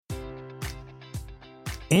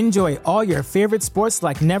Enjoy all your favorite sports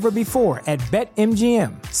like never before at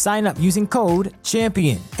BetMGM. Sign up using code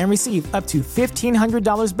CHAMPION and receive up to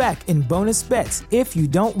 $1,500 back in bonus bets if you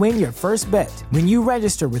don't win your first bet. When you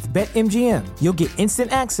register with BetMGM, you'll get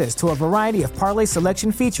instant access to a variety of parlay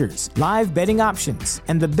selection features, live betting options,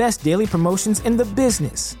 and the best daily promotions in the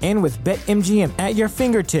business. And with BetMGM at your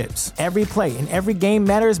fingertips, every play and every game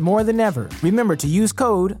matters more than ever. Remember to use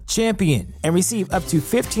code CHAMPION and receive up to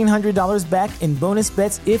 $1,500 back in bonus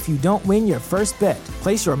bets if you don't win your first bet.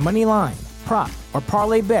 Place your money line, prop, or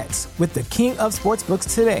parlay bets with the king of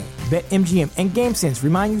sportsbooks today. BetMGM and GameSense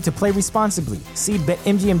remind you to play responsibly. See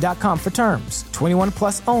BetMGM.com for terms. 21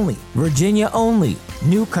 plus only. Virginia only.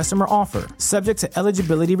 New customer offer. Subject to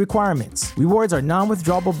eligibility requirements. Rewards are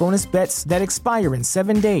non-withdrawable bonus bets that expire in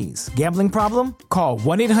 7 days. Gambling problem? Call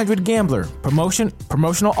 1-800-GAMBLER.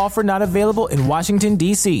 Promotional offer not available in Washington,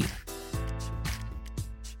 D.C.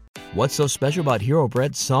 What's so special about Hero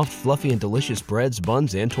Bread's soft, fluffy, and delicious breads,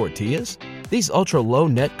 buns, and tortillas? These ultra-low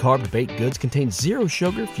net-carb baked goods contain zero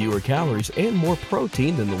sugar, fewer calories, and more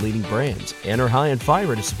protein than the leading brands, and are high in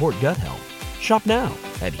fiber to support gut health. Shop now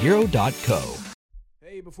at Hero.co.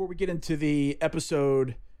 Hey, before we get into the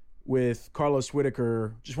episode with Carlos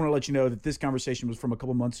Whitaker, just want to let you know that this conversation was from a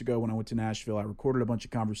couple months ago when I went to Nashville. I recorded a bunch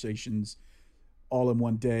of conversations all in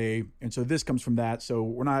one day, and so this comes from that.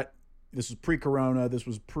 So this was pre-corona. This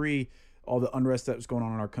was pre all the unrest that was going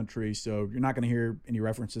on in our country. So you're not going to hear any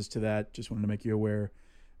references to that. Just wanted to make you aware.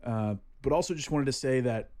 But also just wanted to say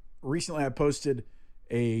that recently I posted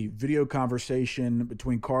a video conversation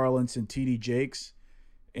between Carl Lentz and TD Jakes,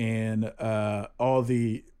 and all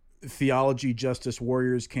the theology justice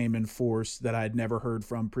warriors came in force that I had never heard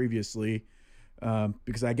from previously,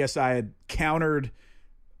 because I guess I had countered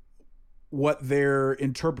what their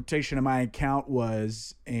interpretation of my account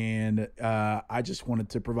was, and I just wanted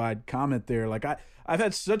to provide comment there. Like I've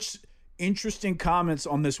had such interesting comments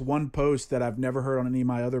on this one post that I've never heard on any of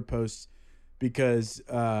my other posts, because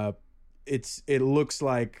it looks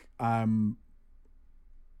like I'm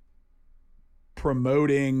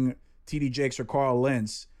promoting TD Jakes or Carl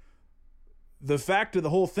Lentz. The fact of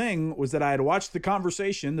the whole thing was that I had watched the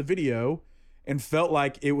conversation, the video, and felt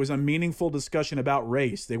like it was a meaningful discussion about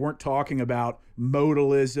race. They weren't talking about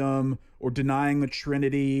modalism or denying the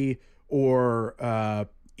Trinity or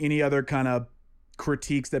any other kind of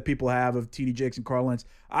critiques that people have of TD Jakes and Carl Lentz.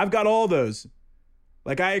 I've got all those.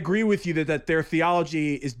 Like, I agree with you that their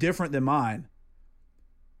theology is different than mine.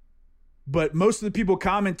 But most of the people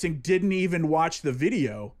commenting didn't even watch the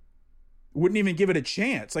video, wouldn't even give it a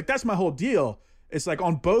chance. Like, that's my whole deal. It's like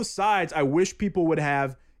on both sides, I wish people would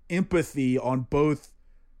have empathy on both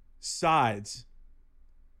sides.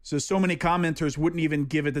 So many commenters wouldn't even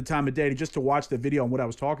give it the time of day just to watch the video on what I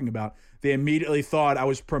was talking about. They immediately thought I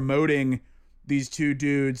was promoting these two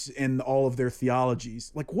dudes and all of their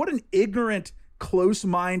theologies. Like, what an ignorant,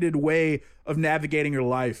 close-minded way of navigating your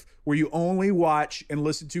life, where you only watch and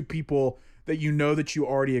listen to people that you know that you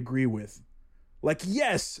already agree with. Like,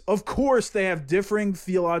 yes, of course they have differing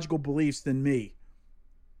theological beliefs than me,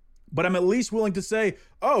 but I'm at least willing to say,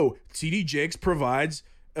 oh, TD Jakes provides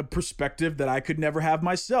a perspective that I could never have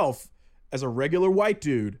myself as a regular white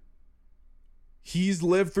dude. He's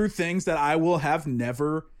lived through things that I will have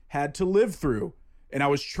never had to live through. And I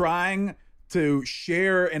was trying to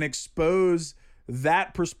share and expose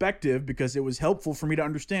that perspective because it was helpful for me to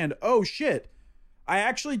understand, oh shit, I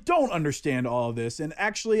actually don't understand all of this. And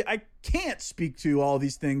actually, I can't speak to all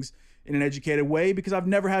these things in an educated way because I've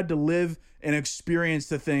never had to live and experience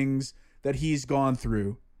the things that he's gone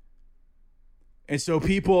through. And so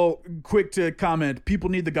people, quick to comment, people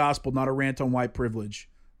need the gospel, not a rant on white privilege.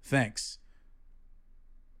 Thanks.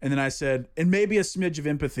 And then I said, and maybe a smidge of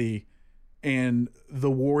empathy. And the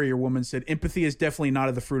warrior woman said, empathy is definitely not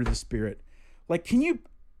of the fruit of the Spirit. Like, can you,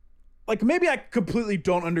 like, maybe I completely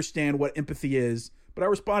don't understand what empathy is, but I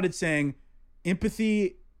responded saying,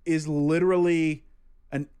 empathy is literally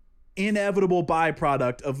an inevitable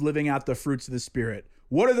byproduct of living out the fruits of the Spirit.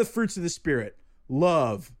 What are the fruits of the Spirit?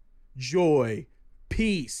 Love, joy,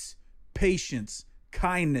 peace, patience,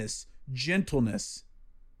 kindness, gentleness,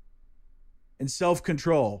 and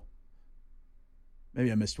self-control.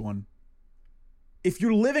 Maybe I missed one. If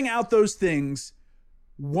you're living out those things,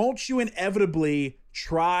 won't you inevitably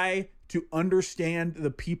try to understand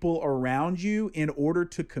the people around you in order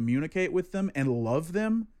to communicate with them and love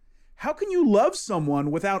them? How can you love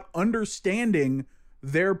someone without understanding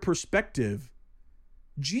their perspective?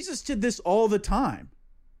 Jesus did this all the time.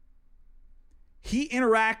 He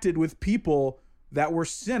interacted with people that were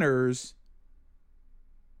sinners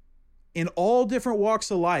in all different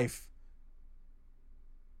walks of life.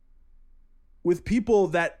 with people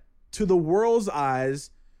that to the world's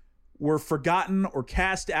eyes were forgotten or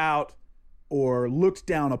cast out or looked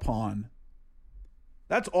down upon.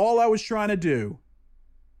 That's all I was trying to do,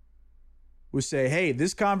 was say, hey,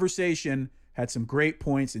 this conversation had some great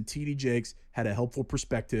points and TD Jakes had a helpful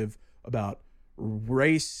perspective about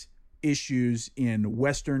race issues in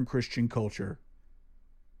Western Christian culture.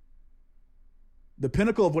 The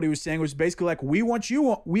pinnacle of what he was saying was basically like, we want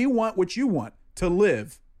what you want, to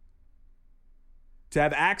live, to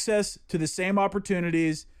have access to the same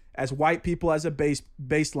opportunities as white people as a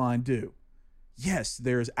baseline do. Yes,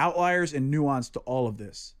 there's outliers and nuance to all of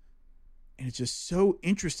this. And it's just so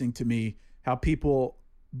interesting to me how people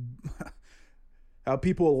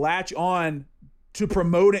latch on to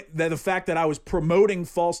promoting the fact that I was promoting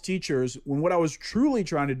false teachers when what I was truly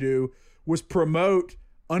trying to do was promote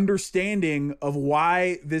understanding of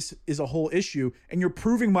why this is a whole issue. And you're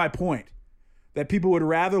proving my point that people would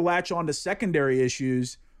rather latch on to secondary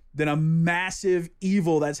issues than a massive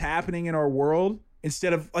evil that's happening in our world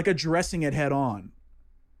instead of like addressing it head on.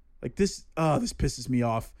 Like this pisses me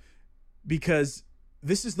off because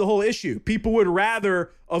this is the whole issue. People would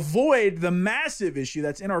rather avoid the massive issue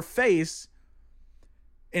that's in our face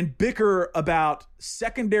and bicker about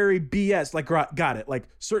secondary BS. Like, got it. Like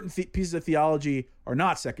certain pieces of theology are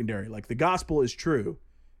not secondary. Like the gospel is true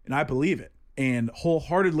and I believe it and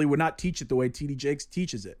wholeheartedly would not teach it the way TD Jakes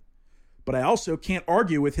teaches it. But I also can't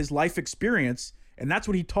argue with his life experience. And that's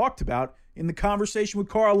what he talked about in the conversation with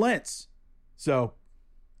Carl Lentz. So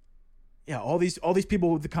yeah, all these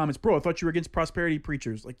people with the comments, bro, I thought you were against prosperity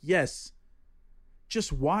preachers. Like, yes,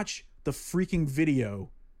 just watch the freaking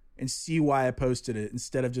video and see why I posted it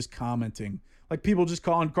instead of just commenting. Like people just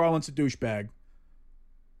calling Carl Lentz a douchebag.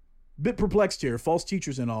 Bit perplexed here, false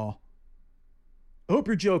teachers and all. I hope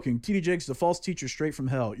you're joking. TD Jakes is a false teacher straight from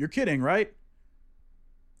hell. You're kidding, right?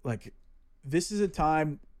 Like, this is a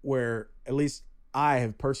time where at least I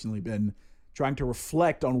have personally been trying to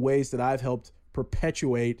reflect on ways that I've helped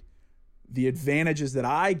perpetuate the advantages that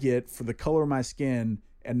I get for the color of my skin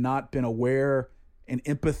and not been aware and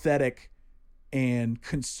empathetic and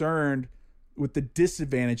concerned with the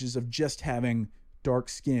disadvantages of just having dark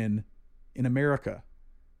skin in America.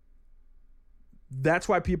 That's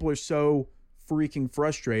why people are so freaking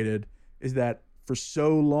frustrated, is that for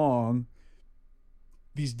so long,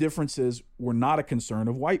 these differences were not a concern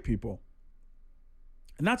of white people.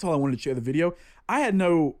 And that's all I wanted to share the video. I had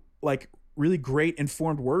no really great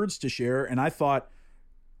informed words to share. And I thought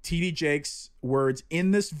TD Jakes' words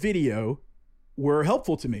in this video were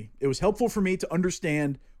helpful to me. It was helpful for me to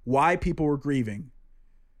understand why people were grieving.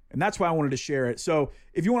 And that's why I wanted to share it. So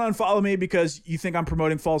if you want to unfollow me because you think I'm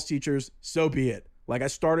promoting false teachers, so be it. Like I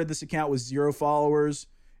started this account with 0 followers.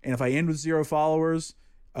 And if I end with 0 followers,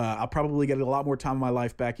 I'll probably get a lot more time of my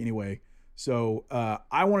life back anyway. So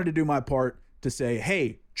I wanted to do my part to say,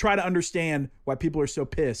 hey, try to understand why people are so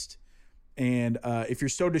pissed. And if you're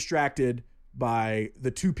so distracted by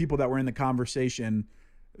the 2 people that were in the conversation,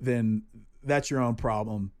 then that's your own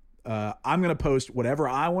problem. I'm going to post whatever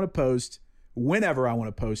I want to post, whenever I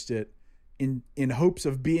want to post it, in hopes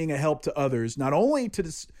of being a help to others, not only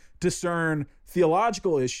to discern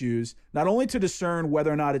theological issues, not only to discern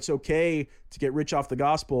whether or not it's okay to get rich off the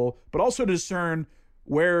gospel, but also to discern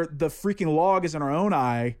where the freaking log is in our own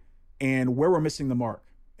eye and where we're missing the mark.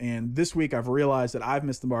 And this week I've realized that I've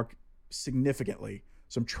missed the mark significantly.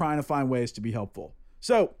 So I'm trying to find ways to be helpful.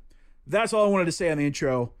 So that's all I wanted to say on the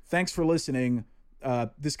intro. Thanks for listening.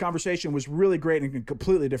 This conversation was really great and a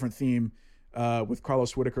completely different theme with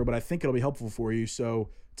Carlos Whitaker, but I think it'll be helpful for you. So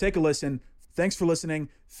take a listen. Thanks for listening.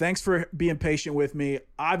 Thanks for being patient with me.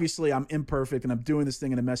 Obviously, I'm imperfect and I'm doing this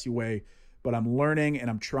thing in a messy way, but I'm learning and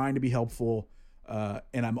I'm trying to be helpful.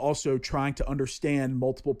 And I'm also trying to understand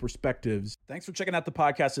multiple perspectives. Thanks for checking out the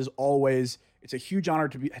podcast as always. It's a huge honor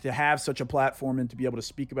to have such a platform and to be able to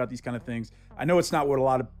speak about these kind of things. I know it's not what a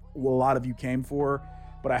lot of you came for,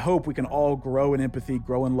 but I hope we can all grow in empathy,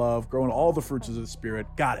 grow in love, grow in all the fruits of the Spirit.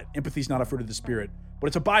 Got it. Empathy is not a fruit of the Spirit, but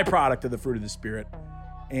it's a byproduct of the fruit of the Spirit.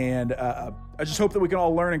 And I just hope that we can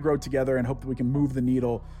all learn and grow together and hope that we can move the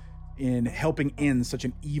needle in helping end such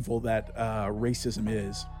an evil that racism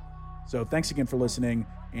is. So thanks again for listening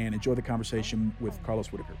and enjoy the conversation with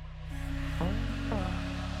Carlos Whitaker.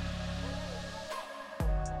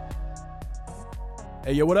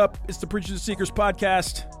 Hey, yo, what up? It's the Preachers and Seekers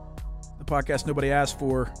podcast, the podcast nobody asked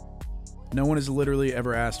for. No one has literally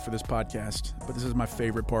ever asked for this podcast, but this is my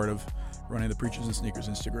favorite part of running the Preachers and Sneakers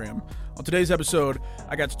Instagram. On today's episode,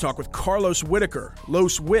 I got to talk with Carlos Whitaker,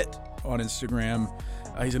 Los Wit on Instagram.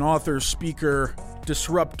 He's an author, speaker,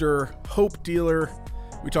 disruptor, hope dealer.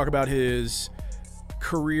 We talk about his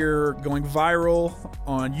career going viral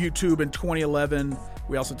on YouTube in 2011.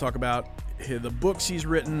 We also talk about the books he's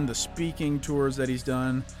written, the speaking tours that he's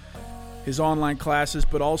done, his online classes,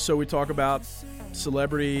 but also we talk about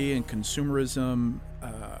celebrity and consumerism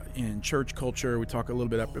in church culture. We talk a little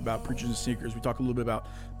bit about preachers and sneakers. We talk a little bit about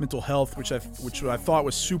mental health, which I thought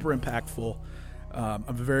was super impactful. I'm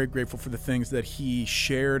very grateful for the things that he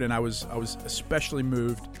shared, and I was especially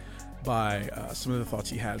moved by some of the thoughts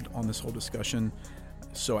he had on this whole discussion.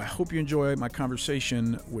 So I hope you enjoy my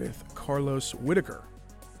conversation with Carlos Whitaker.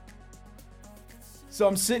 So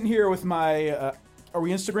I'm sitting here with my, are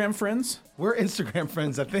we Instagram friends? We're Instagram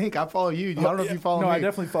friends, I think. I follow you. I don't know if you follow me. No, I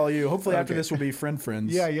definitely follow you. Hopefully after this we'll be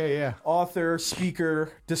friends. Yeah. Author,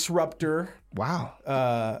 speaker, disruptor.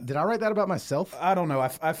 Wow. Did I write that about myself? I don't know.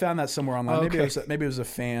 I found that somewhere online. Okay. Maybe it was a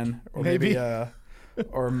fan,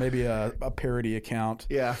 or maybe a parody account.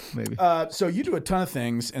 Yeah, maybe. So you do a ton of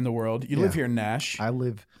things in the world. You live here in Nash. I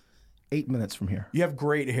live 8 minutes from here. You have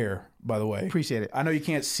great hair, by the way. Appreciate it. I know you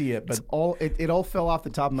can't see it, but it all fell off the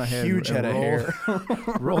top of my head. Huge head of hair.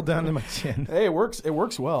 Rolled down to my chin. Hey, it works. It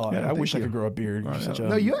works well. Yeah, I wish I could grow a beard.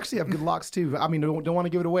 No, you actually have good locks too. I mean, don't want to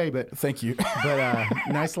give it away, but thank you. But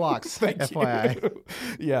nice locks. Thank FYI. You.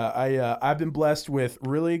 Yeah, I've been blessed with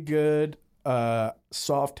really good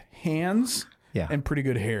soft hands. Yeah. And pretty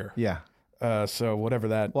good hair. Yeah. So whatever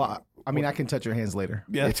that. Well, I mean, I can touch your hands later.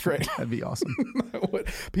 Yeah, that's great. That'd be awesome.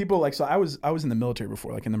 People like, so I was in the military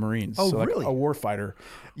before, like in the Marines. Oh, so like really? A war fighter.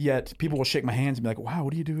 Yet people will shake my hands and be like, "Wow,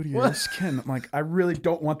 what do you do to your skin?" I'm like, I really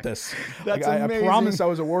don't want this. That's like, amazing. I promise I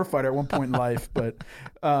was a war fighter at one point in life, but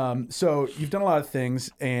so you've done a lot of things,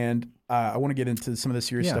 and I want to get into some of the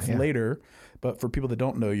serious stuff later. But for people that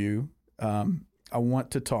don't know you, I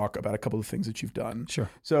want to talk about a couple of things that you've done. Sure.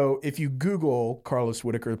 So if you Google Carlos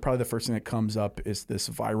Whitaker, probably the first thing that comes up is this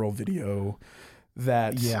viral video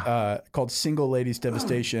that's called Single Ladies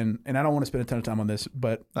Devastation. And I don't want to spend a ton of time on this,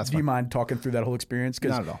 but do you mind talking through that whole experience?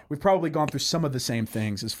 Because not at all. We've probably gone through some of the same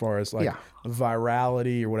things as far as like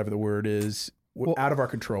virality or whatever the word is, out of our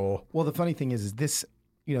control. Well, the funny thing is this,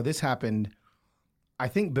 this happened, I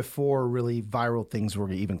think, before really viral things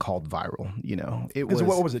were even called viral. It was.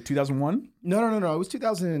 What was it? 2001? No. It was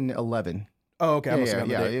 2011. Oh, okay. I must have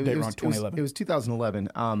got the date wrong. 2011. It was 2011.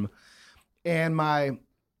 And my,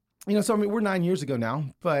 so I mean, we're 9 years ago now,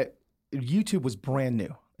 but YouTube was brand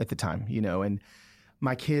new at the time. And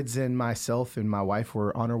my kids and myself and my wife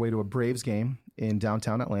were on our way to a Braves game in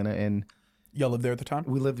downtown Atlanta, and y'all lived there at the time?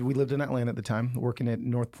 We lived in Atlanta at the time, working at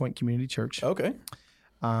North Point Community Church. Okay.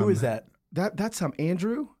 Who is that? That's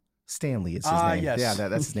Andrew Stanley is his name. Yes. Yeah,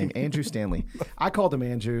 that's his name. Andrew Stanley. I called him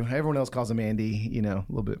Andrew. Everyone else calls him Andy, a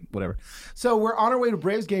little bit, whatever. So we're on our way to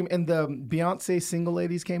Braves game, and the Beyonce Single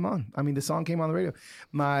Ladies came on. I mean, the song came on the radio.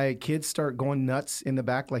 My kids start going nuts in the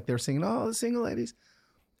back, like they're singing, "Oh, the Single Ladies."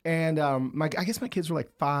 And I guess my kids were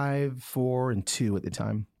like 5, 4, and 2 at the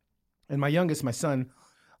time. And my youngest, my son,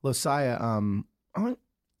 Losiah, I'm going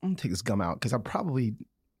to take this gum out because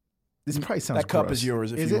this probably sounds That cup gross. is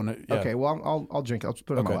yours if is you it? want to. Yeah. Okay, well, I'll drink it. I'll just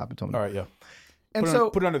put it on my lap and tell me. All right, yeah. And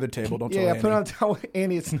put it under the table. Don't tell Andy. Put it on the towel.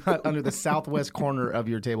 Andy, it's not under the southwest corner of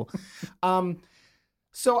your table.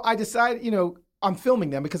 So I decided, I'm filming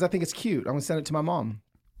them because I think it's cute. I'm going to send it to my mom.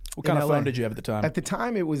 What kind of phone did you have at the time? At the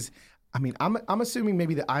time, it was, I'm assuming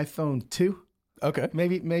maybe the iPhone 2. Okay.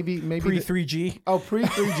 Maybe pre-3G.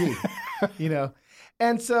 Pre-3G.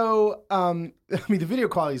 And so, the video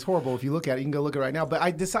quality is horrible if you look at it. You can go look at it right now. But I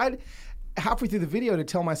decided halfway through the video to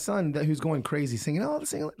tell my son who's going crazy singing,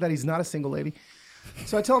 that he's not a single lady.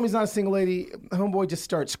 So I tell him he's not a single lady. Homeboy just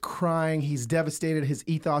starts crying. He's devastated. His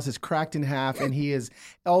ethos is cracked in half, and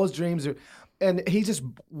all his dreams are, and he's just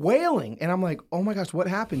wailing. And I'm like, oh my gosh, what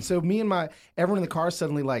happened? So me and everyone in the car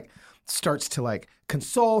suddenly starts to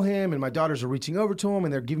console him, and my daughters are reaching over to him,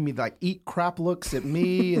 and they're giving me eat crap looks at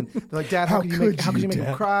me, and they're like, "Dad, how could you make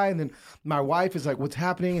him cry?" And then my wife is like, "What's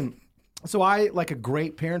happening?" And so I, like a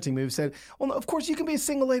great parenting move, said, "Well, no, of course you can be a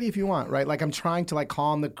single lady if you want, right?" Like I'm trying to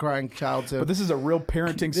calm the crying child. But this is a real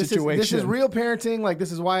parenting situation. This is real parenting.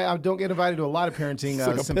 This is why I don't get invited to a lot of parenting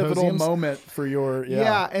it's symposiums. a pivotal moment for your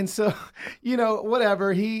and so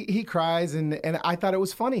whatever he cries, and I thought it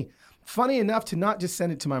was funny. Funny enough to not just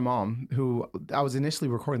send it to my mom, who I was initially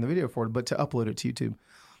recording the video for, but to upload it to YouTube.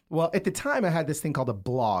 Well, at the time, I had this thing called a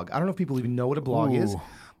blog. I don't know if people even know what a blog is.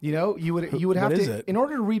 You would have to, in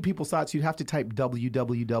order to read people's thoughts, you'd have to type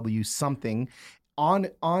www something on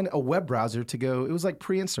a web browser to go. It was like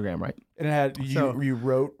pre-Instagram, right? And it had you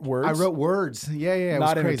wrote words. I wrote words. Yeah. It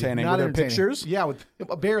not was crazy. Entertaining. Not Were there entertaining. pictures? Yeah,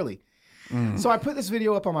 barely. So I put this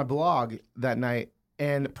video up on my blog that night,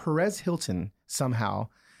 and Perez Hilton somehow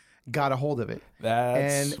got a hold of it.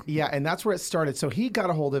 That's... And that's where it started. So he got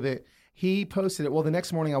a hold of it. He posted it. Well, the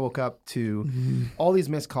next morning I woke up to all these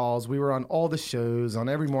missed calls. We were on all the shows, on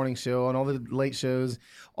every morning show, on all the late shows,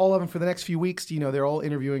 all of them for the next few weeks. They're all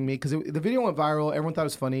interviewing me because the video went viral. Everyone thought it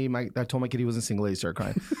was funny. I told my kid he wasn't single. He started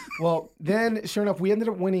crying. Well, then sure enough, we ended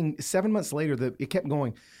up winning 7 months later. It kept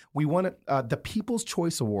going. We won the People's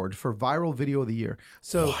Choice Award for Viral Video of the Year.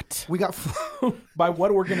 So we got by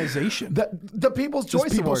what organization? The People's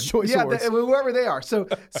Choice Awards. Whoever they are. So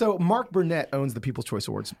Mark Burnett owns the People's Choice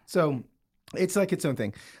Awards. So it's like its own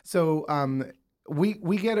thing. So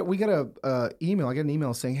we get a email. I get an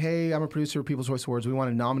email saying, "Hey, I'm a producer of People's Choice Awards. We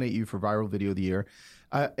want to nominate you for Viral Video of the Year."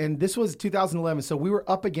 And this was 2011. So we were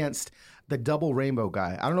up against the Double Rainbow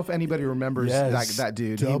guy. I don't know if anybody remembers that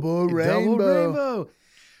dude. Double Rainbow.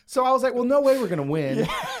 So I was like, well, no way we're going to win.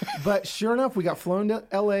 But sure enough, we got flown to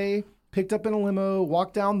L.A., picked up in a limo,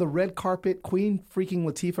 walked down the red carpet. Queen freaking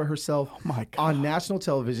Latifah herself on national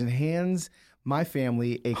television hands my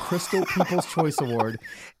family a Crystal People's Choice Award.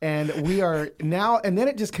 And we are now, and then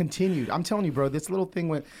it just continued. I'm telling you, bro, this little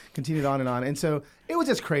thing continued on and on. And so it was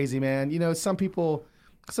just crazy, man. Some people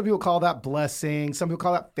call that blessing. Some people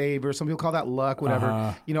call that favor. Some people call that luck,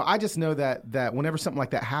 whatever. I just know that whenever something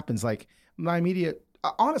like that happens, like my immediate...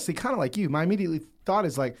 honestly, kind of like you, my immediate thought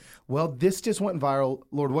is like, well, this just went viral.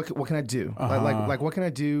 Lord, what can I do? Like what can I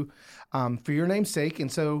do for your name's sake?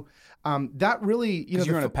 And so that really, you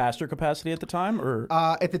were in a pastor capacity at the time, or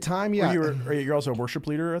at the time, yeah. You're also a worship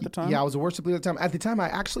leader at the time. Yeah, I was a worship leader at the time. At the time, I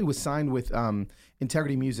actually was signed with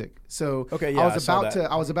Integrity Music. So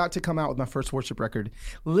I was about to come out with my first worship record.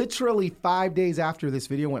 Literally 5 days after this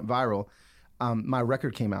video went viral. My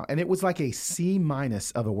record came out, and it was like a C-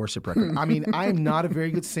 of a worship record. I mean, I am not a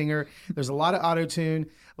very good singer. There's a lot of auto-tune.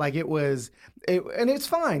 Like and it's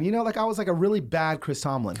fine. Like I was like a really bad Chris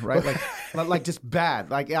Tomlin, right? Like just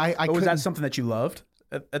bad. Like I was that something that you loved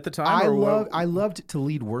at the time? I loved to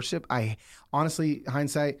lead worship. I honestly,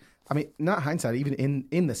 not hindsight, even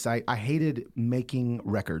in the site, I hated making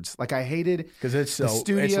records. Like I hated because it's the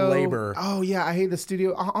studio. It's labor. Oh yeah, I hated the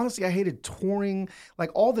studio. Honestly, I hated touring. Like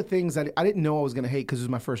all the things that I didn't know I was going to hate because it was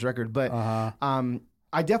my first record. But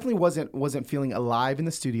I definitely wasn't feeling alive in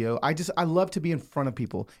the studio. I love to be in front of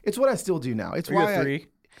people. It's what I still do now. It's why a 3?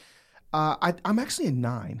 I'm actually a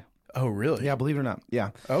 9. Oh really? Yeah, believe it or not.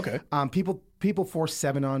 Yeah. Okay. People force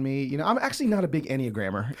 7 on me. I'm actually not a big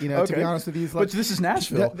Enneagrammer, to be honest with you. But this is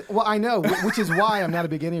Nashville. Well, I know, which is why I'm not a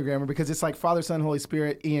big Enneagrammer, because it's like Father, Son, Holy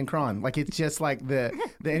Spirit, Ian Cron. Like it's just like the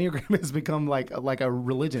Enneagram has become like a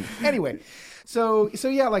religion. Anyway, so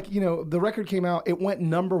yeah, the record came out. It went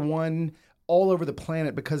number 1 all over the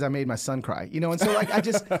planet because I made my son cry, and so like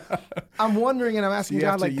I'm wondering and I'm asking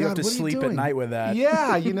God, like, God, what are you doing? You have to sleep at night with that.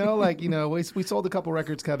 Yeah, we sold a couple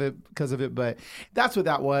records because of it, but that's what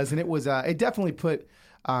that was, and it was it definitely put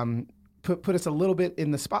us a little bit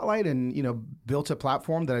in the spotlight, and built a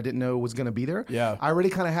platform that I didn't know was going to be there. Yeah, I already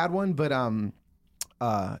kind of had one, but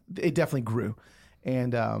it definitely grew,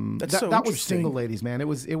 and that was Single Ladies, man. It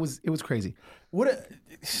was crazy.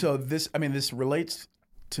 This relates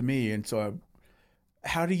to me, and so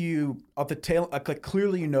how do you at the tail like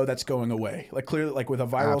clearly that's going away, like clearly like with a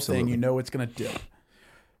viral Absolutely. thing it's going to dip.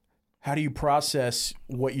 How do you process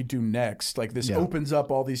what you do next? Like this opens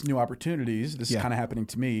up all these new opportunities. This is kind of happening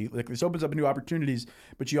to me. Like this opens up new opportunities,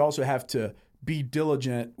 but you also have to be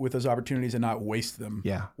diligent with those opportunities and not waste them.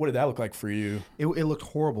 Yeah. What did that look like for you? It looked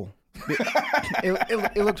horrible.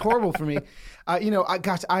 It looked horrible for me.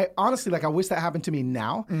 I honestly, I wish that happened to me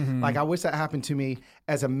now. Mm-hmm. Like I wish that happened to me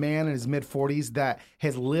as a man in his mid-40s that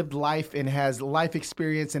has lived life and has life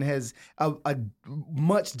experience and has a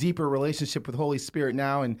much deeper relationship with Holy Spirit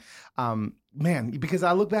now. And because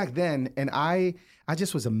I look back then and I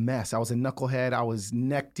just was a mess. I was a knucklehead. I was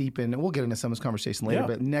neck deep in, and we'll get into some of this conversation later,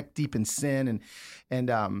 but neck deep in sin.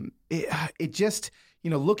 And it just,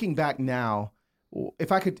 looking back now,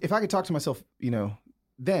 if I could talk to myself,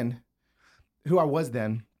 then, who I was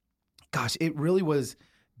then, gosh, it really was,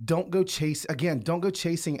 don't go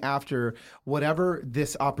chasing after whatever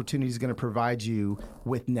this opportunity is going to provide you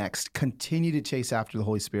with next. Continue to chase after the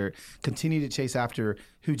Holy Spirit. Continue to chase after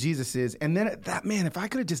who Jesus is. And then if I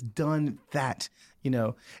could have just done that,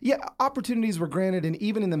 opportunities were granted. And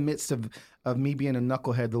even in the midst of me being a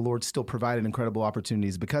knucklehead, the Lord still provided incredible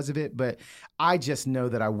opportunities because of it. But I just know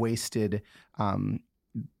that I wasted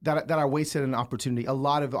that I wasted an opportunity, a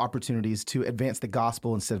lot of opportunities to advance the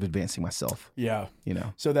gospel instead of advancing myself. Yeah.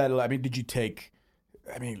 So did you take,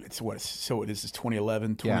 it's what, so this is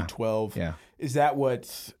 2011, 2012. Yeah. Is that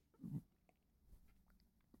what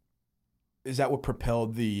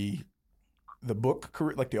propelled the the book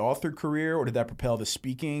career, like the author career, or did that propel the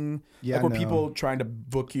speaking? Yeah, like were no. people trying to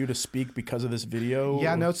book you to speak because of this video?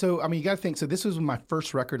 Yeah, no. So I mean, you got to think. So this was my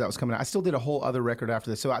first record that was coming out. I still did a whole other record after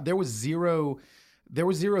this. So there was zero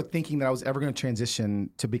thinking that I was ever going to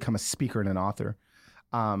transition to become a speaker and an author.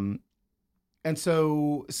 And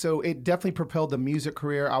so it definitely propelled the music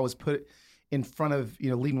career. I was put in front of,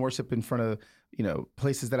 leading worship in front of,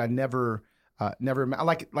 places that I never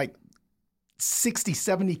like 60,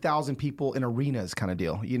 70,000 people in arenas kind of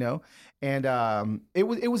deal, and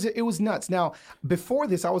it was nuts. Now, before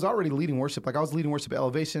this, I was already leading worship. Like I was leading worship at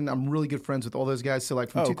Elevation. I'm really good friends with all those guys. So like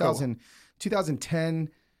from 2010,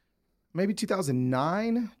 maybe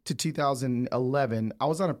 2009 to 2011, I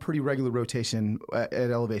was on a pretty regular rotation at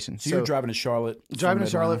Elevation. So you were driving to Charlotte? Flying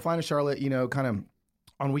to Charlotte, kind of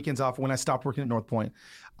on weekends off when I stopped working at North Point.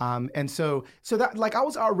 And so that, like, I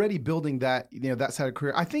was already building that, that side of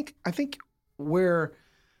career. I think where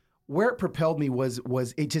it propelled me was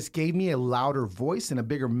it just gave me a louder voice and a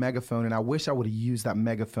bigger megaphone. And I wish I would have used that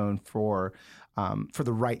megaphone for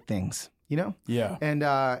the right things. Yeah. And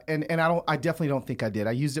I definitely don't think I did.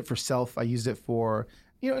 I used it for self. I used it for,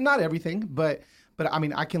 not everything, but I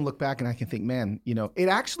mean, I can look back and I can think, man, it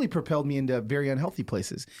actually propelled me into very unhealthy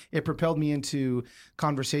places. It propelled me into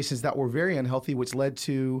conversations that were very unhealthy, which led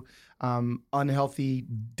to unhealthy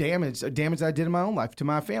damage that I did in my own life, to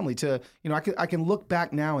my family, to, I can look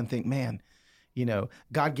back now and think, man,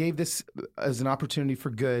 God gave this as an opportunity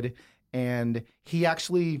for good. And he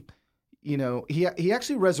actually, he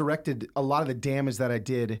actually resurrected a lot of the damage that I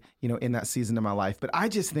did, in that season of my life. But I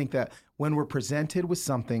just think that when we're presented with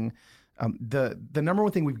something, the number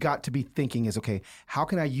one thing we've got to be thinking is, okay, how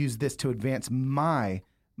can I use this to advance my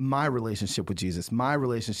relationship with Jesus, my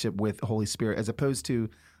relationship with the Holy Spirit, as opposed to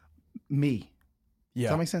me? Yeah.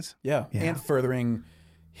 Does that make sense? Yeah. And furthering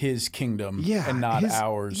his kingdom and not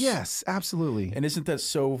ours. Yes, absolutely. And isn't that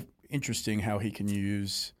so interesting how he can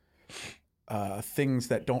use things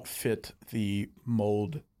that don't fit the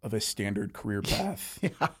mold of a standard career path?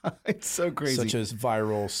 Yeah, it's so crazy. Such as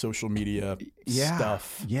viral social media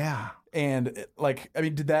stuff. Yeah. And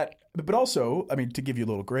but also, I mean, to give you a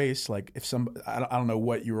little grace, like if I don't know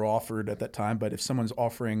what you were offered at that time, but if someone's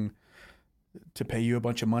offering to pay you a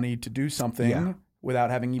bunch of money to do something without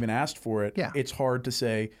having even asked for it, it's hard to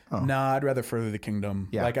say, nah, I'd rather further the kingdom.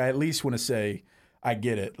 Yeah. Like I at least want to say, I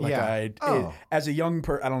get it. Like as a young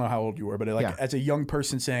I don't know how old you were, but as a young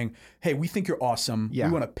person saying, hey, we think you're awesome. We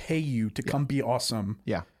want to pay you to come be awesome.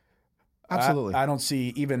 Yeah, absolutely. I don't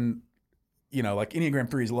see even, like Enneagram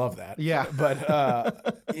 3s love that. Yeah.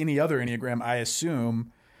 But any other Enneagram, I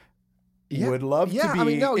assume, would love to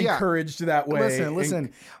be encouraged that way.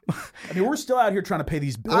 Listen. I mean, we're still out here trying to pay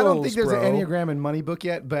these bills. I don't think there's an Enneagram in Money book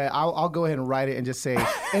yet, but I'll go ahead and write it and just say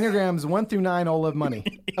Enneagrams 1 through 9 all love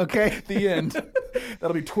money. Okay, the end.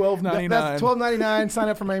 That'll be $12.99. That's $12.99. Sign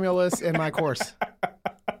up for my email list and my course.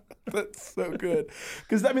 That's so good,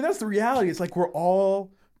 because I mean that's the reality. It's like we're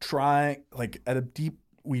all trying, like at a deep.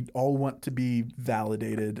 We all want to be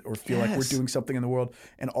validated or feel like we're doing something in the world.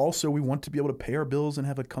 And also we want to be able to pay our bills and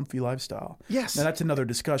have a comfy lifestyle. Yes. Now that's another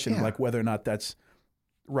discussion, like whether or not that's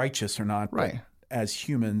righteous or not. Right. But as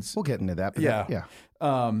humans. We'll get into that. But yeah.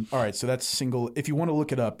 All right. So that's single. If you want to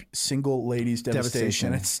look it up, Single Ladies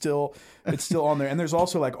Devastation. It's still on there. And there's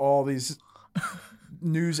also like all these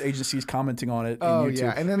news agencies commenting on it in YouTube.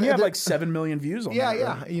 Yeah. And then you have like 7 million views on that.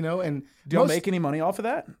 Yeah. Right? And do y'all make any money off of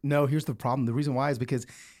that? No, here's the problem. The reason why is because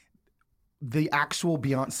the actual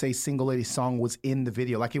Beyonce Single Lady song was in the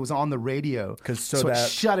video. Like it was on the radio. So it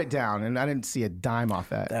shut it down and I didn't see a dime off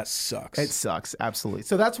that. That sucks. It sucks. Absolutely.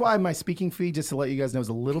 So that's why my speaking fee, just to let you guys know, is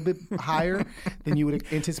a little bit higher than you would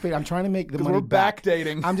anticipate. I'm trying to make the money back.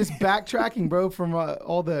 Backdating. I'm just backtracking, bro, from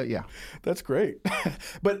all the, That's great.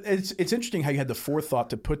 But it's interesting how you had the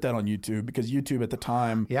forethought to put that on YouTube, because YouTube at the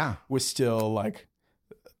time was still like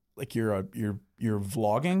you're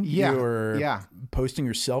vlogging. You're posting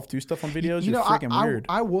yourself, do stuff on videos. You're freaking weird.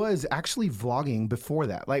 I was actually vlogging before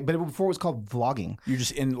that, but before it was called vlogging. You're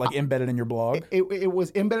just embedded in your blog. It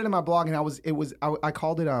was embedded in my blog, and I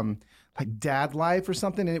called it like Dad Life or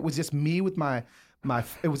something, and it was just me with my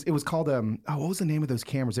it was called what was the name of those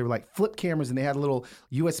cameras? They were like flip cameras, and they had a little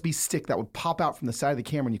USB stick that would pop out from the side of the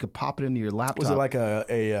camera, and you could pop it into your laptop. Was it like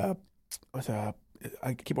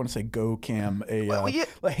I keep wanting to say GoCam,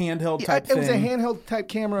 a handheld type thing. It was a handheld type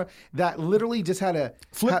camera that literally just had a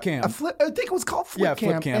flip cam. I think it was called flip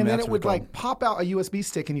cam. Flip cam. And then it would like pop out a USB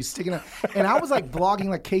stick and you stick it in. And I was like vlogging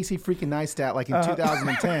like Casey freaking Neistat like in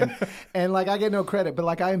 2010. And like I get no credit, but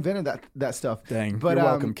like I invented that stuff. Dang. But, you're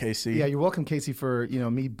welcome, Casey. Yeah, you're welcome, Casey, for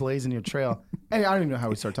me blazing your trail. And I don't even know how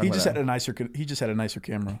we started talking about that. He just had a nicer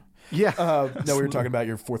camera. Yeah. No, we were talking about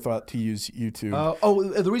your forethought to use YouTube.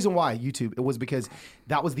 The reason why YouTube, it was because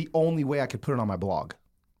that was the only way I could put it on my blog.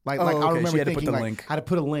 I okay. remember So you had to thinking put the link. I had to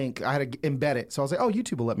put a link, I had to embed it. So I was like, oh,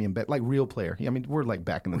 YouTube will let me embed, like Real Player. I mean, we're like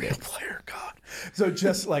back in the day. Real Player, God. So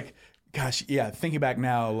just like, gosh, yeah, thinking back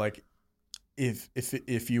now, like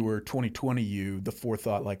if you were 2020 you, the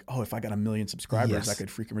forethought, like, oh, if I got 1 million subscribers, Yes. I could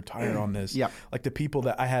freaking retire on this. Yeah. Like the people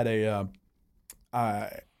that I had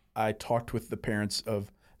I talked with the parents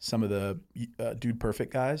of some of the Dude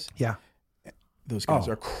Perfect guys. Yeah. Those guys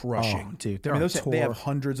are crushing. Oh, dude, I mean, they're on they have tour.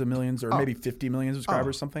 hundreds of millions or maybe 50 million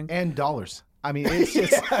subscribers, something. And dollars. I mean, it's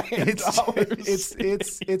just,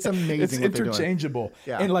 it's amazing. It's what they're doing. interchangeable.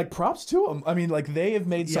 Yeah. And like props to them. I mean, like they have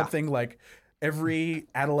made Yeah. something like every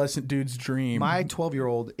adolescent dude's dream. My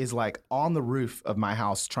 12-year-old is like on the roof of my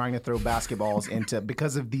house trying to throw basketballs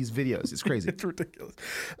because of these videos. It's crazy. It's ridiculous.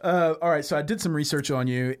 All right. So I did some research on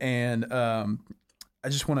you and I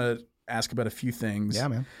just want to ask about a few things. Yeah,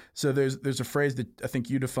 man. So there's a phrase that I think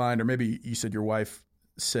you defined, or maybe you said your wife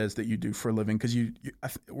says that you do for a living, because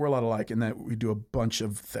we're a lot alike in that we do a bunch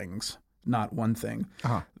of things, not one thing.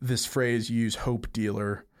 Uh-huh. This phrase, you use hope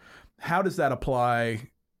dealer. How does that apply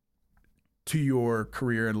to your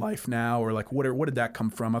career and life now, or like what did that come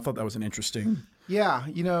from? I thought that was an interesting Yeah,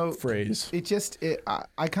 phrase.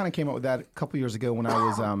 I kind of came up with that a couple years ago when I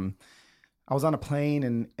was on a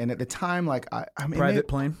plane and at the time, like I mean, Private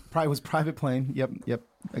plane? Probably was private plane. Yep.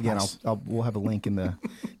 Again, Nice. we'll have a link in the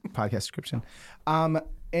podcast description.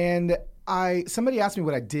 And somebody asked me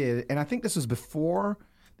what I did, and I think this was before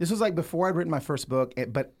I'd written my first book,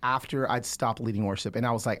 but after I'd stopped leading worship, and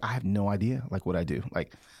I was like, I have no idea like what I do.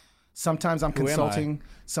 Like sometimes I'm consulting,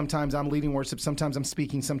 sometimes I'm leading worship, sometimes I'm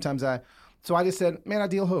speaking, so I just said, man, I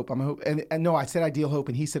deal hope. I'm a hope, and no, I said I deal hope,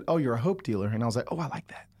 and he said, oh, you're a hope dealer, and I was like, oh, I like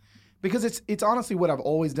that. Because it's honestly what I've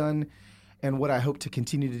always done and what I hope to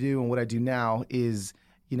continue to do, and what I do now is,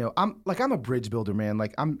 I'm a bridge builder, man.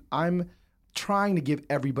 Like I'm trying to give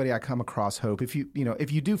everybody I come across hope. If you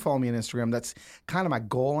do follow me on Instagram, that's kind of my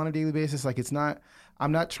goal on a daily basis. Like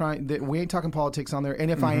I'm not trying, we ain't talking politics on there. And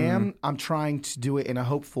if I am, I'm trying to do it in a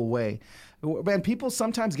hopeful way. And people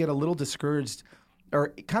sometimes get a little discouraged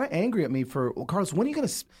or kind of angry at me for, well, Carlos, when are you going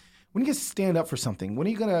to stand up for something? When are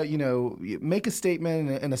you going to, make a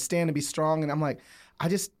statement and a stand and be strong? And I'm like, I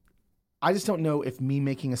just don't know if me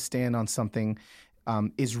making a stand on something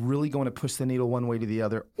is really going to push the needle one way to the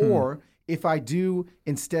other, or if I do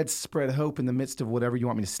instead spread hope in the midst of whatever you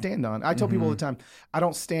want me to stand on. I tell people all the time, I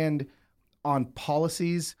don't stand on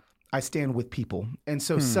policies, I stand with people. And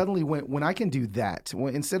so suddenly when I can do that,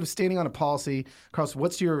 instead of standing on a policy, Carlos,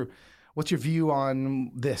 what's your view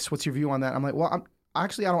on this? What's your view on that? I'm like, well, I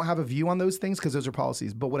don't have a view on those things because those are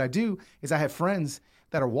policies. But what I do is I have friends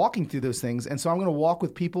that are walking through those things. And so I'm going to walk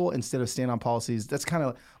with people instead of stand on policies. That's kind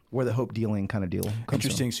of where the hope dealing kind of deal comes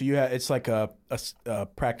Interesting. from. So it's like a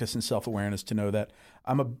practice in self-awareness to know that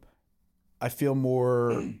I feel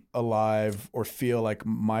more alive, or feel like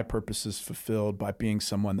my purpose is fulfilled by being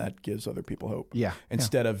someone that gives other people hope. Yeah.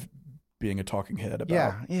 Instead of being a talking head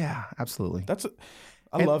about. Yeah, absolutely.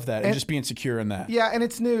 I love that. And just being secure in that. Yeah, and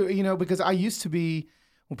it's new, because I used to be,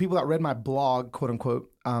 when people that read my blog, quote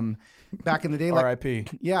unquote, back in the day, like, R.I.P.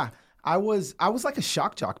 Yeah, I was like a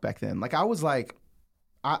shock jock back then. Like I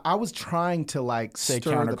was trying to like Say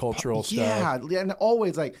stir countercultural stuff. Yeah, and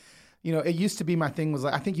always like, it used to be my thing was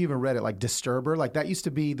like, I think you even read it, like Disturber. Like that used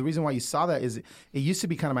to be, the reason why you saw that is it used to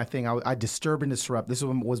be kind of my thing. I disturb and disrupt. This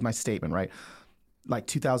was my statement, right? Like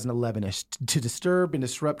 2011-ish, to disturb and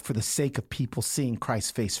disrupt for the sake of people seeing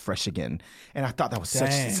Christ's face fresh again. And I thought that was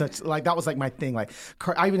such like, that was like my thing. Like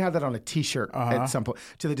I even had that on a t-shirt at some point,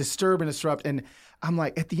 to the disturb and disrupt. And I'm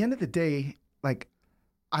like, at the end of the day, like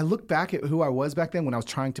I look back at who I was back then when I was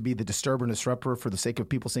trying to be the disturber and disruptor for the sake of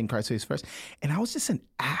people seeing Christ's face fresh. And I was just an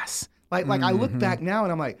ass. Like I look back now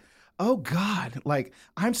and I'm like, oh God, like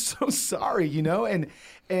I'm so sorry, and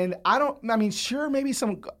sure, maybe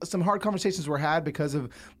some hard conversations were had because of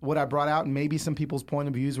what I brought out, and maybe some people's point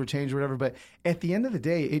of views were changed or whatever. But at the end of the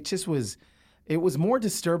day, it was more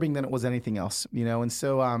disturbing than it was anything else, and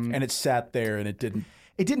so, and it sat there and it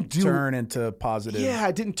didn't turn into positive. Yeah,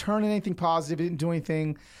 it didn't turn into anything positive. It didn't do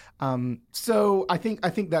anything. So I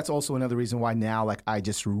think that's also another reason why now, like, I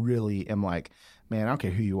just really am like, man, I don't care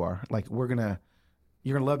who you are. Like, you're going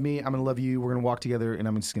to love me. I'm going to love you. We're going to walk together, and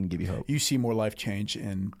I'm just going to give you hope. You see more life change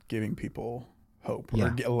in giving people hope,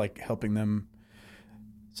 or like helping them.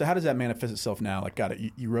 So how does that manifest itself now? Like, got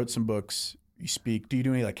it. You wrote some books. You speak. Do you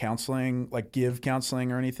do any like counseling, like give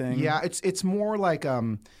counseling or anything? Yeah, it's more like it's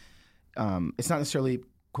not necessarily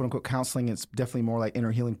quote unquote counseling. It's definitely more like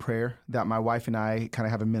inner healing prayer that my wife and I kind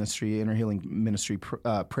of have a ministry, inner healing ministry,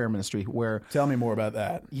 prayer ministry where. Tell me more about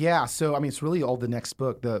that. Yeah. So, I mean, it's really all the next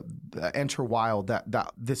book, the Enter Wild,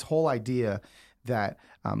 that this whole idea that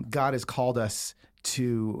God has called us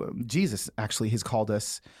to, Jesus actually has called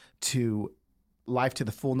us to life to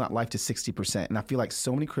the full, not life to 60%. And I feel like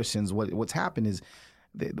so many Christians, what's happened is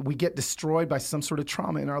we get destroyed by some sort of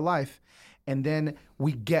trauma in our life, and then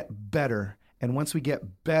we get better. And once we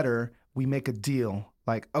get better, we make a deal.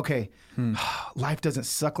 Like, okay, life doesn't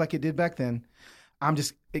suck like it did back then.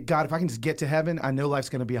 God, if I can just get to heaven, I know life's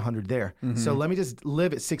going to be 100 there. Mm-hmm. So let me just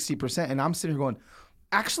live at 60%. And I'm sitting here going,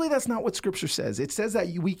 actually, that's not what Scripture says. It says that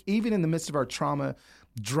we, even in the midst of our trauma,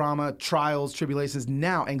 drama, trials, tribulations,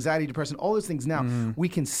 now, anxiety, depression, all those things now, we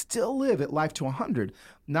can still live at life to 100,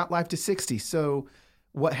 not life to 60. So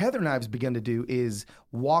what Heather and I have begun to do is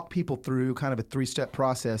walk people through kind of a 3-step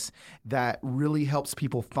process that really helps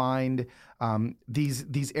people find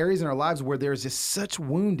these areas in our lives where there's just such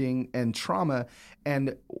wounding and trauma,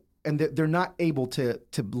 and they're not able to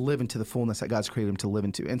live into the fullness that God's created them to live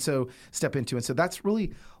into, and so step into. And so that's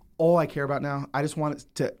really all I care about now. I just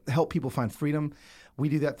want to help people find freedom. We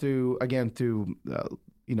do that through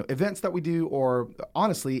events that we do, or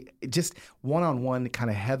honestly, just one-on-one kind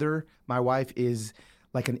of. Heather, my wife, is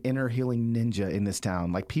like an inner healing ninja in this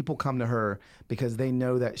town. Like, people come to her because they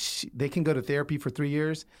know that they can go to therapy for 3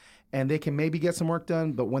 years and they can maybe get some work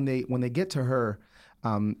done. But when they get to her,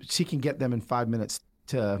 she can get them in 5 minutes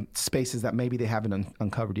to spaces that maybe they haven't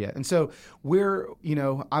uncovered yet. And so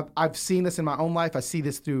I've seen this in my own life. I see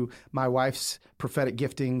this through my wife's prophetic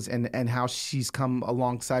giftings and how she's come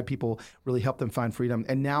alongside people, really help them find freedom.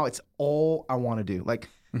 And now it's all I want to do. Like,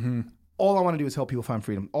 all I want to do is help people find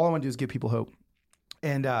freedom. All I want to do is give people hope.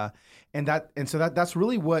 And so that's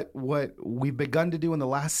really what we've begun to do in the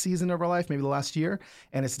last season of our life, maybe the last year,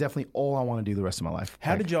 and it's definitely all I want to do the rest of my life.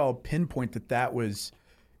 How did y'all pinpoint that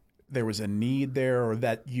there was a need there, or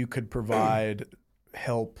that you could provide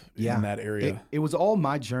help in that area? It was all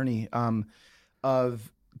my journey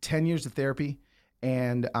of 10 years of therapy.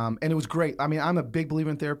 And it was great. I mean, I'm a big believer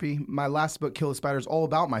in therapy. My last book, Kill the Spider, is all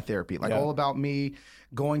about my therapy, all about me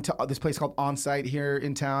going to this place called Onsite here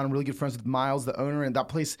in town. I'm really good friends with Miles, the owner, and that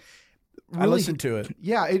place really, I listened to it.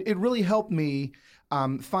 Yeah, it really helped me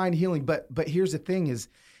find healing. But here's the thing is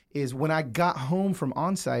when I got home from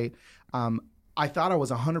Onsite, I thought I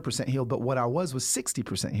was 100% healed, but what I was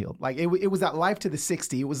 60% healed. Like, it was that life to the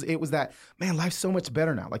 60. It was that, man, life's so much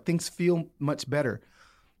better now. Like, things feel much better.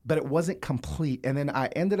 But it wasn't complete. And then I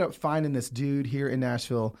ended up finding this dude here in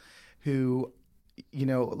Nashville who,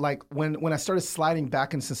 like when I started sliding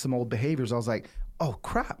back into some old behaviors, I was like, oh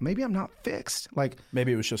crap, maybe I'm not fixed. Like,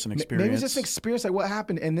 maybe it was just an experience. Maybe it's just an experience. Like, what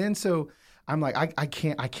happened? And then so I'm like, I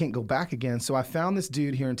can't go back again. So I found this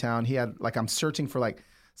dude here in town. He had I'm searching for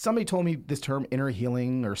somebody told me this term inner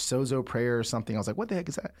healing or sozo prayer or something. I was like, what the heck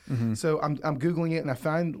is that? Mm-hmm. So I'm Googling it, and I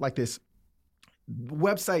find this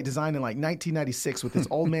website designed in 1996 with this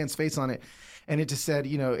old man's face on it, and it just said,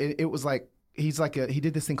 it was like he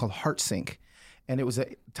did this thing called HeartSync, and it was a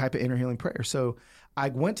type of inner healing prayer. So I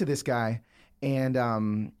went to this guy,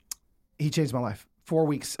 and he changed my life. 4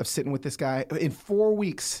 weeks of sitting with this guy. In 4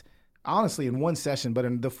 weeks, honestly, in one session, but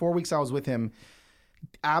in the 4 weeks I was with him,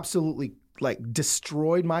 absolutely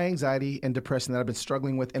destroyed my anxiety and depression that I've been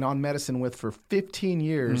struggling with and on medicine with for 15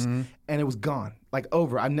 years, and it was gone,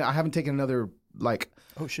 over. I haven't taken another.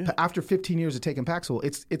 Oh shit! After 15 years of taking Paxil,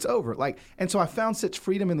 it's over. And so I found such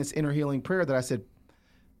freedom in this inner healing prayer that I said,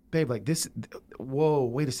 babe, whoa,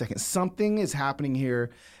 wait a second, something is happening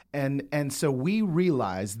here, and so we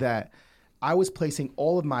realized that I was placing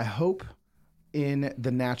all of my hope in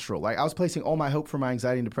the natural. I was placing all my hope for my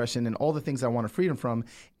anxiety and depression and all the things I wanted freedom from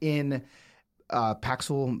in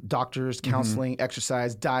Paxil, doctors, counseling,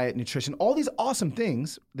 exercise, diet, nutrition, all these awesome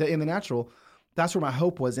things that in the natural. That's where my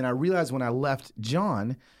hope was. And I realized when I left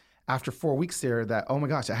John after 4 weeks there that, oh my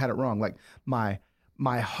gosh, I had it wrong.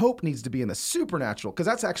 My hope needs to be in the supernatural, because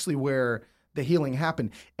that's actually where the healing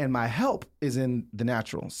happened. And my help is in the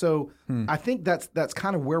natural. So I think that's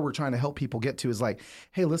kind of where we're trying to help people get to is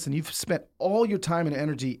hey, listen, you've spent all your time and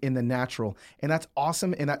energy in the natural, and that's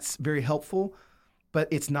awesome. And that's very helpful. But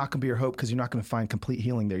it's not going to be your hope, because you're not going to find complete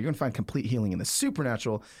healing there. You're going to find complete healing in the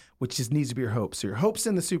supernatural, which just needs to be your hope. So your hope's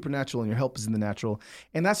in the supernatural and your help is in the natural.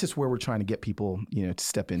 And that's just where we're trying to get people, to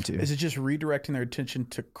step into. Is it just redirecting their attention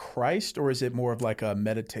to Christ, or is it more of a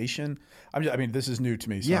meditation? This is new to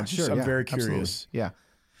me. So I'm very curious. Absolutely. Yeah.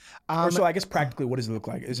 Or so I guess practically, what does it look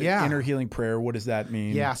like? Is it inner healing prayer? What does that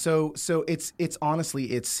mean? Yeah. So it's honestly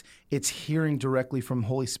it's hearing directly from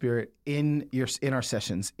Holy Spirit in our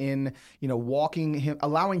sessions, in walking him,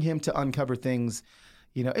 allowing him to uncover things.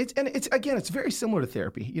 It's very similar to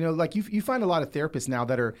therapy. Like you find a lot of therapists now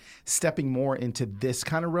that are stepping more into this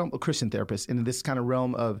kind of realm, Christian therapists, into this kind of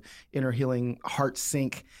realm of inner healing, heart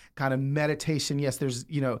sync kind of meditation. Yes, there's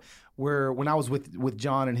where when I was with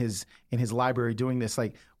John in his library doing this,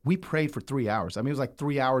 like we prayed for 3 hours. I mean, it was like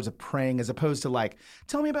 3 hours of praying as opposed to like,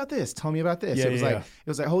 tell me about this, tell me about this. Yeah, it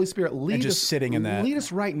was like Holy Spirit, lead us, sitting in that. Lead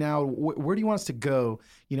us right now. Where do you want us to go?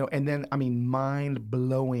 And then mind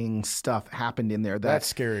blowing stuff happened in there. That's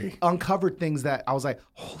scary. Uncovered things that I was like,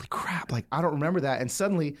 holy crap! Like I don't remember that. And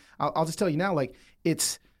suddenly, I'll just tell you now, like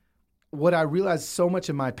it's what I realized. So much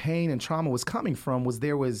of my pain and trauma was coming from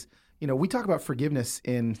we talk about forgiveness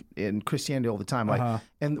in Christianity all the time, like,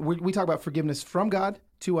 and we talk about forgiveness from God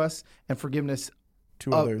to us and forgiveness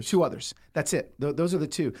to others. That's it. Those are the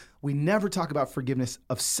two. We never talk about forgiveness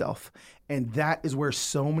of self, and that is where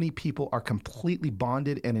so many people are completely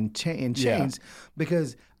bonded and in chains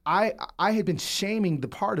because I had been shaming the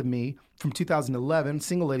part of me from 2011,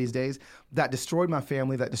 single ladies days, that destroyed my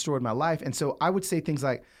family, that destroyed my life, and so I would say things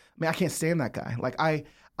like, "Man, I can't stand that guy." Like I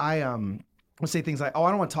would say things like, "Oh,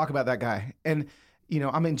 I don't want to talk about that guy." And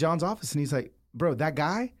I'm in John's office, and he's like, "Bro, that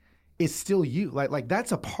guy is still you. Like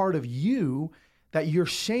that's a part of you that you're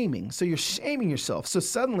shaming. So you're shaming yourself." So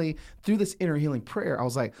suddenly, through this inner healing prayer, I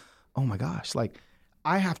was like, "Oh my gosh! Like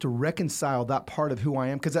I have to reconcile that part of who I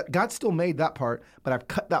am because God still made that part, but I've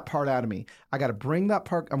cut that part out of me. I got to bring that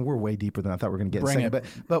part. We're way deeper than I thought we were going to get. Bring it.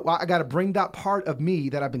 But I got to bring that part of me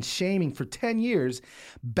that I've been shaming for 10 years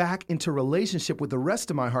back into relationship with the rest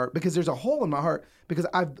of my heart because there's a hole in my heart because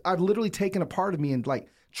I've literally taken a part of me and like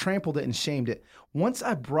trampled it and shamed it. Once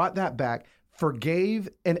I brought that back, forgave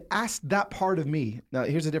and asked that part of me. Now,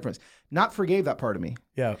 here's the difference. Not forgave that part of me.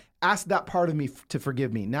 Yeah. Asked that part of me to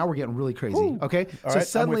forgive me. Now we're getting really crazy. Ooh. Okay. All so right,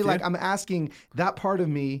 suddenly, I'm asking that part of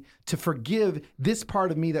me to forgive this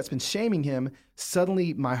part of me that's been shaming him.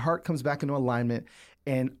 Suddenly, my heart comes back into alignment,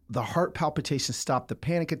 and the heart palpitations stop, the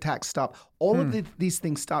panic attacks stop, all of these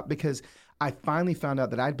things stop because I finally found out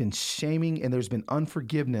that I'd been shaming and there's been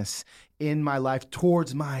unforgiveness in my life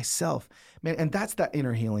towards myself. Man, and that's that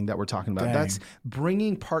inner healing that we're talking about. Dang. That's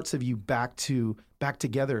bringing parts of you back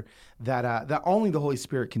together that only the Holy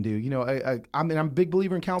Spirit can do. I'm a big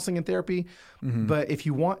believer in counseling and therapy, but if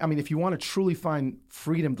you want to truly find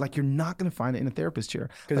freedom, like you're not going to find it in a therapist chair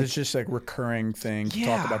because it's just like recurring things.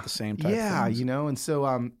 Talk about the same type. Yeah, things. And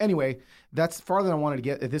so anyway, that's farther than I wanted to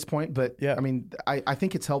get at this point. But yeah. I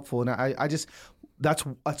think it's helpful, and I just. That's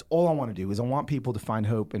all I want to do is I want people to find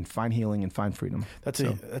hope and find healing and find freedom. That's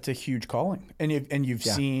a huge calling, and you've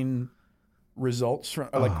seen results from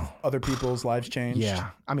other people's lives change.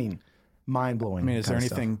 Yeah, mind blowing. Is there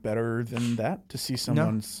anything better than that to see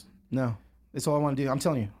someone's? No, it's all I want to do. I'm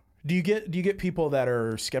telling you. Do you get people that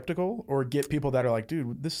are skeptical, or get people that are like,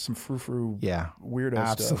 dude, this is some frou-frou, weirdo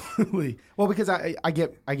stuff? Absolutely. Well, because I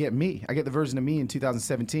get me. I get the version of me in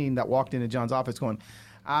 2017 that walked into John's office going,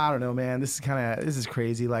 I don't know, man. This is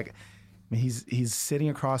crazy. Like, he's sitting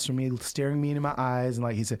across from me, staring me into my eyes, and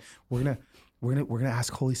like he said, we're gonna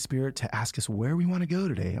ask Holy Spirit to ask us where we want to go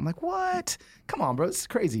today. I'm like, what? Come on, bro. This is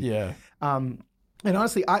crazy. Yeah. And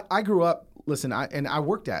honestly, I grew up. Listen, I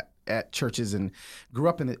worked at churches and grew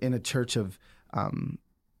up in a church of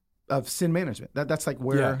sin management. That's like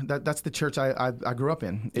where that's the church I grew up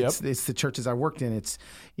in. It's the churches I worked in. It's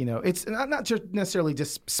it's not just necessarily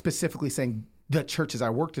just specifically saying the churches I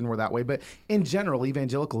worked in were that way, but in general,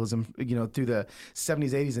 evangelicalism, through the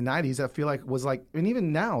 70s, 80s, and 90s, I feel like was like, and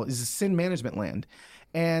even now is a sin management land.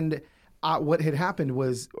 And what had happened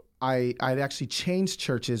was I'd actually changed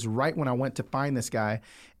churches right when I went to find this guy,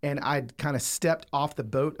 and I'd kind of stepped off the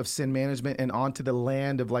boat of sin management and onto the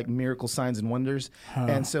land of like miracle signs and wonders.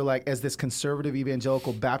 And so like as this conservative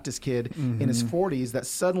evangelical Baptist kid in his 40s that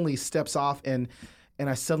suddenly steps off and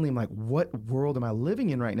I suddenly am like, what world am I living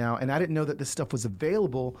in right now? And I didn't know that this stuff was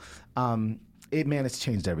available. It's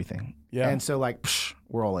changed everything. Yeah. And so like,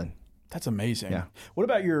 we're all in. That's amazing. Yeah. What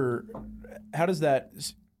about how does that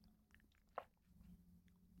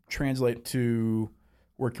translate to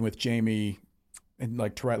working with Jamie and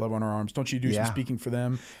like To Write Love on Our Arms? Don't you do some speaking for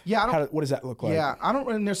them? Yeah. What does that look like? Yeah. I don't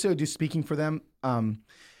really necessarily do speaking for them.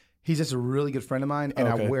 He's just a really good friend of mine, and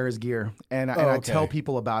I wear his gear, and I tell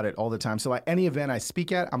people about it all the time. So like any event I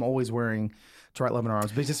speak at, I'm always wearing To Write Love in Our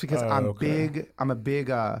Arms, but just because I'm a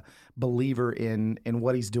big believer in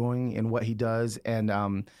what he's doing and what he does, and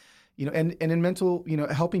and in mental,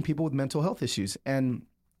 helping people with mental health issues, and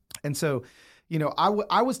so, you know,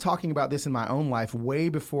 I was talking about this in my own life way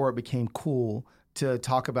before it became cool to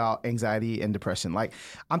talk about anxiety and depression. Like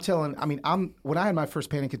when I had my first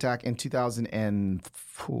panic attack in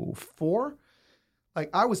 2004, like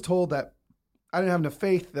I was told that I didn't have enough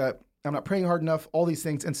faith, that I'm not praying hard enough, all these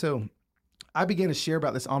things. And so I began to share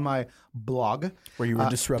about this on my blog. Where you were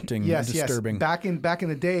disrupting and disturbing. Yes. Back in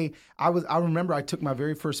the day, I remember I took my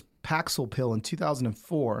very first Paxil pill in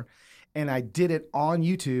 2004, and I did it on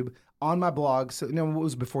YouTube, on my blog. So, it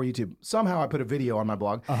was before YouTube. Somehow I put a video on my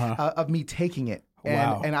blog of me taking it.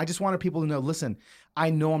 And I just wanted people to know, listen, I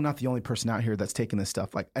know I'm not the only person out here that's taking this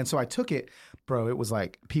stuff. And so I took it, bro. It was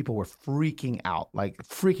like people were freaking out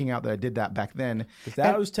that I did that back then.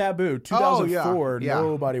 That was taboo. 2004,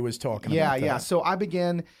 nobody was talking about that. Yeah. So I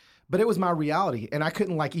began, but it was my reality, and I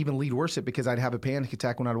couldn't even lead worship because I'd have a panic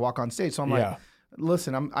attack when I'd walk on stage. So I'm like,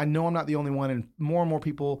 listen, I know I'm not the only one, and more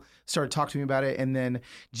people started talking to me about it. And then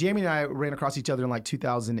Jamie and I ran across each other in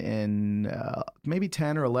 2000 and maybe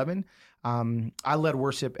 10 or 11. I led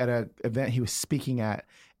worship at an event he was speaking at,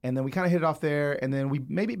 and then we kind of hit it off there, and then we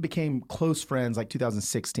maybe became close friends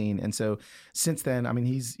 2016. And so since then,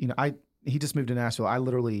 he just moved to Nashville. I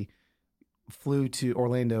literally flew to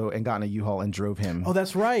Orlando and got in a U-Haul and drove him. Oh,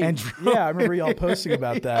 that's right. I remember y'all posting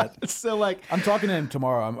about that. So I'm talking to him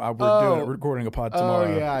tomorrow. We're recording a pod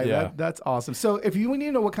tomorrow. Oh yeah. That's awesome. So if you need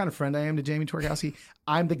to know what kind of friend I am to Jamie Torkowski,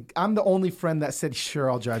 I'm the only friend that said,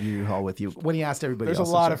 sure, I'll drive you U-Haul with you when he asked everybody There's else.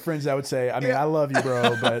 a lot of friends that would say, I love you,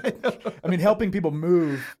 bro, but helping people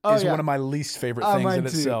move is one of my least favorite things in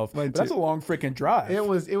itself. But that's a long freaking drive. It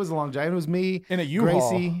was a long drive. It was me, in a U-Haul,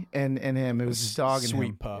 Gracie, and him. It was his dog and him.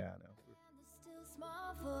 Sweet pup. Yeah,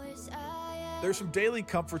 There's some daily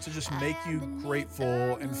comforts that just make you grateful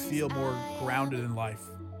and feel more grounded in life.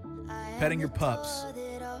 Petting your pups,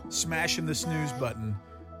 smashing the snooze button,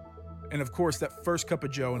 and of course that first cup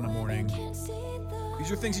of joe in the morning.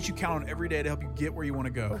 These are things that you count on every day to help you get where you want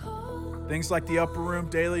to go. Things like the Upper Room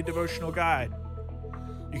Daily Devotional Guide.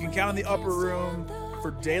 You can count on the Upper Room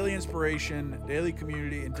for daily inspiration, daily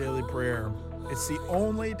community, and daily prayer. It's the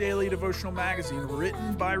only daily devotional magazine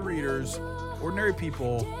written by readers, ordinary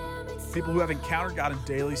people who have encountered God in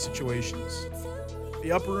daily situations.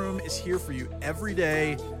 The Upper Room is here for you every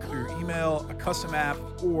day through your email, a custom app,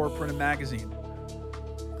 or printed magazine.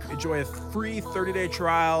 Enjoy a free 30-day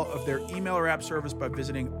trial of their email or app service by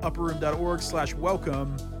visiting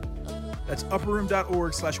upperroom.org/welcome. That's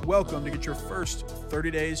upperroom.org/welcome to get your first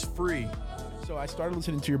 30 days free. So I started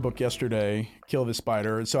listening to your book yesterday, Kill the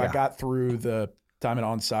Spider. So I got through the time at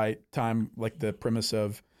on-site, the premise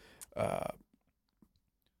of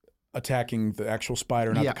attacking the actual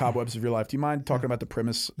spider, not the cobwebs of your life. Do you mind talking about the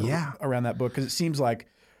premise around that book? Because it seems like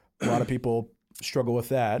a lot of people struggle with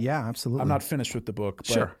that. Yeah, absolutely. I'm not finished with the book, but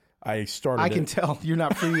sure. I started I can tell you're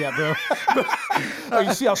not free yet, bro. Oh,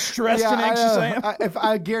 you see how stressed and anxious I am?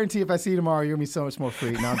 I guarantee if I see you tomorrow, you're going to be so much more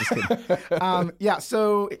free. No, I'm just kidding.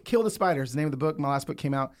 So Kill the Spider is the name of the book. My last book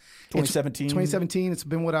came out 2017. 2017. It's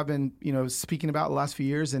been what I've been, speaking about the last few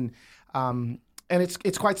years. And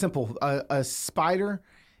it's quite simple. A spider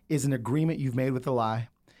is an agreement you've made with a lie.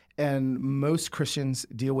 And most Christians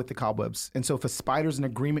deal with the cobwebs. And so if a spider is an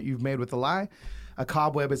agreement you've made with a lie, a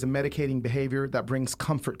cobweb is a medicating behavior that brings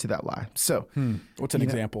comfort to that lie. So, what's an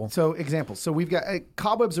example? So we've got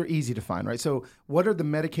cobwebs are easy to find, right? So, what are the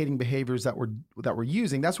medicating behaviors that we're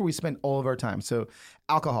using? That's where we spend all of our time. So,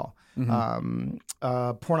 alcohol,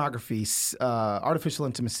 pornography, artificial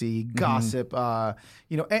intimacy, gossip.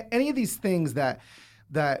 Any of these things that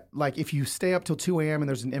like if you stay up till 2 a.m. and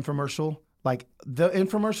there's an infomercial. Like the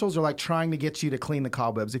infomercials are like trying to get you to clean the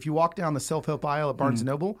cobwebs. If you walk down the self-help aisle at Barnes &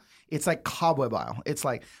 Noble, it's like cobweb aisle. It's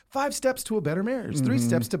like 5 steps to a better marriage, 3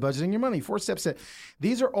 steps to budgeting your money, 4 steps to...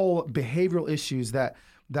 These are all behavioral issues that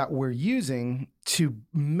we're using to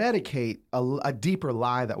medicate a deeper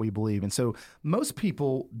lie that we believe. And so most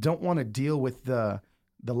people don't want to deal with the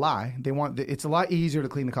lie. They want it's a lot easier to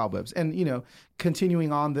clean the cobwebs. And,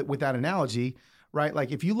 continuing on with that analogy, right?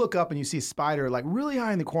 Like if you look up and you see a spider like really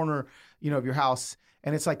high in the corner, of your house,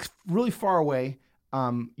 and it's like really far away,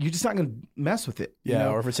 you're just not going to mess with it. Yeah,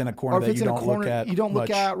 or if it's in a corner that you don't look at. You don't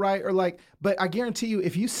look at, right? Or but I guarantee you,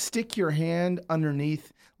 if you stick your hand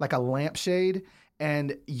underneath like a lampshade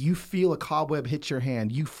and you feel a cobweb hit your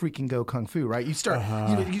hand, you freaking go kung fu, right? You start,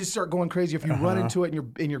 you just start going crazy. If you run into it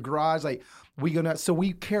in your garage, like we go nuts. So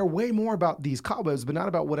we care way more about these cobwebs, but not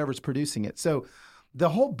about whatever's producing it. So the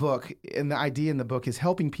whole book and the idea in the book is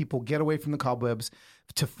helping people get away from the cobwebs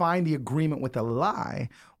to find the agreement with the lie.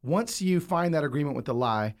 Once you find that agreement with the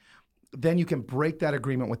lie, then you can break that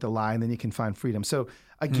agreement with the lie, and then you can find freedom. So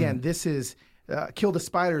again, this is Kill the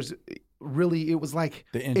Spiders. really, it was like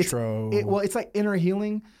the intro. It's like inner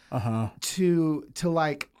healing to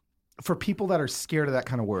like, for people that are scared of that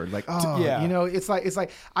kind of word, like, it's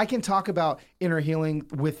like I can talk about inner healing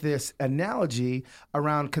with this analogy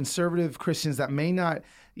around conservative Christians that may not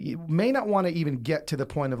want to even get to the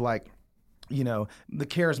point of like, the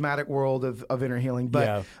charismatic world of inner healing,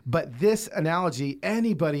 but this analogy,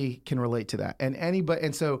 anybody can relate to that,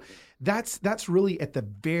 and so that's really at the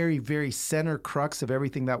very, very center crux of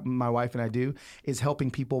everything that my wife and I do, is helping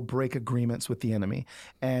people break agreements with the enemy.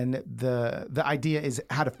 And the idea is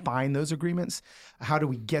how to find those agreements. How do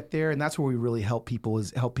we get there? And that's where we really help people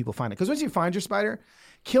find it. Because once you find your spider,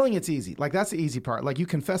 killing it's easy. Like, that's the easy part. Like, you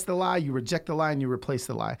confess the lie, you reject the lie, and you replace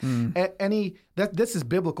the lie. This is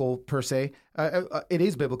biblical per se. It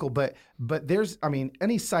is biblical, but there's,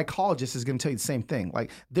 any psychologist is going to tell you the same thing. Like,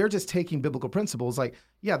 they're just taking biblical principles. Like,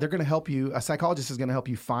 yeah, they're going to help you. A psychologist is going to help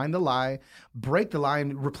you find the lie, break the lie,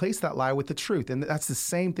 and replace that lie with the truth. And that's the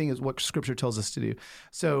same thing as what Scripture tells us to do.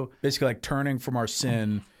 So basically, like turning from our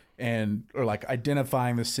sin or like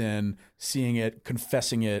identifying the sin, seeing it,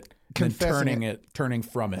 confessing it, turning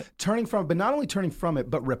from it. But not only turning from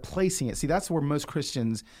it, but replacing it. See, that's where most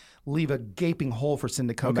Christians leave a gaping hole for sin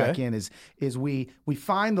to come back in, is we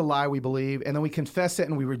find the lie we believe, and then we confess it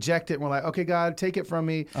and we reject it, and we're like, okay, God, take it from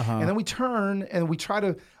me. And then we turn and we try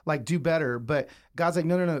to like do better. But God's like,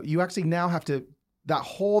 no. You actually now have to, that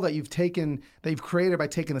hole that you've created by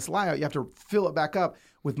taking this lie out, you have to fill it back up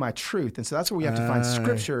with my truth. And so that's where we have to find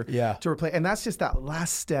Scripture to replace. And that's just that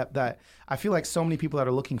last step that I feel like so many people that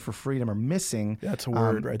are looking for freedom are missing. That's a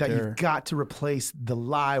word right that there. You've got to replace the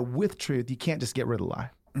lie with truth. You can't just get rid of the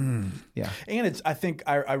lie. Yeah. And I think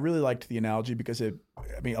I really liked the analogy because a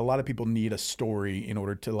lot of people need a story in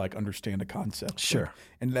order to like understand a concept. Sure.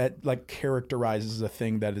 And that like characterizes a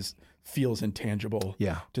thing that feels intangible.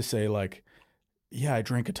 Yeah. To say like, yeah, I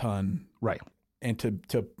drank a ton. Right. And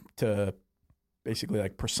to basically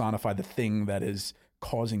like personify the thing that is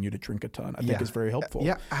causing you to drink a ton, I think is very helpful.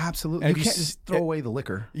 Yeah, absolutely. You can't just throw away the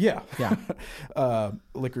liquor. Yeah.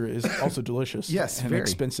 Liquor is also delicious. Yes, and very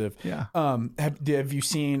expensive. Yeah. Have you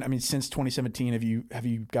seen, since 2017, have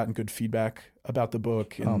you gotten good feedback about the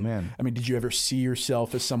book? And, oh, man. Did you ever see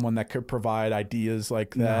yourself as someone that could provide ideas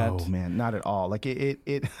like that? No, man, not at all. Like it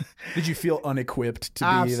Did you feel unequipped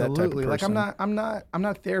to be that type of person? Like I'm not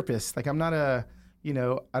a therapist. Like I'm not a,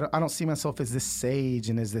 I don't see myself as this sage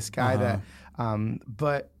and as this guy that,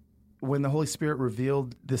 but when the Holy Spirit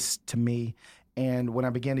revealed this to me, and when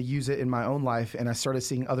I began to use it in my own life, and I started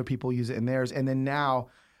seeing other people use it in theirs, and then now,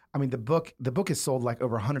 the book is sold like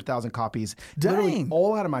over 100,000 copies. Dang. Literally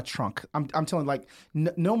all out of my trunk. I'm telling you, like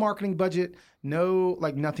no marketing budget, no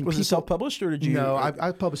like nothing. Was it self-published or did you? No,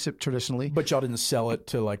 I published it traditionally. But y'all didn't sell it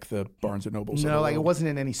to like the Barnes and Nobles? No, like it wasn't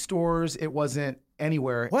in any stores. It wasn't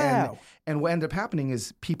anywhere. Wow. And what ended up happening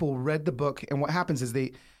is people read the book, and what happens is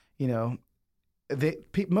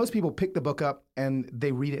most people pick the book up and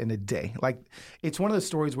they read it in a day. Like it's one of those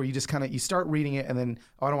stories where you just you start reading it and then,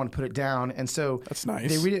 I don't want to put it down. And so that's nice.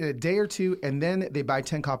 They read it in a day or two, and then they buy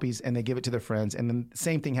 10 copies and they give it to their friends. And then the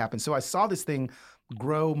same thing happens. So I saw this thing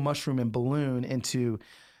grow, mushroom, and balloon into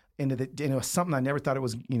something I never thought it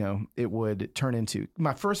was, it would turn into.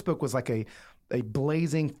 My first book was like a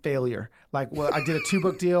blazing failure. Like, well, I did a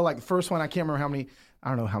 2-book deal. Like the first one, I can't remember I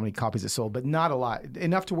don't know how many copies it sold, but not a lot.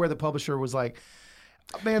 Enough to where the publisher was like,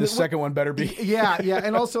 man, the second one better be. Yeah.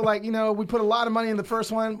 And also like, we put a lot of money in the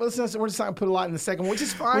first one, but we're just not going to put a lot in the second one, which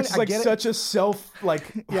is fine. It's like such a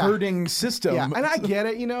hurting system. Yeah, and I get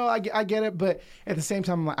it, I get it. But at the same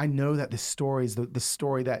time, I'm like, I know that this story is the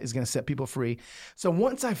story that is going to set people free. So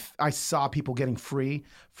once I saw people getting free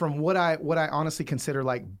from what I honestly consider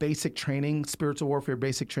like basic training, spiritual warfare,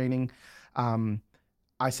 basic training,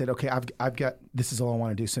 I said, okay, I've got, this is all I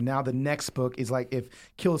want to do. So now the next book is like, if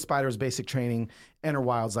Kill the Spider is basic training, Enter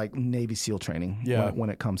Wild's like Navy SEAL training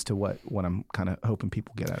when it comes to what I'm kind of hoping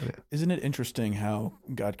people get out of it. Isn't it interesting how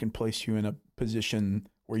God can place you in a position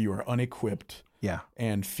where you are unequipped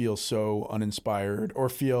and feel so uninspired, or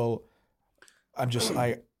feel,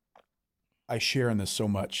 I share in this so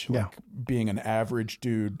much, like being an average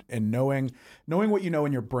dude and knowing what you know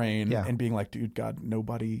in your brain and being like, dude, God,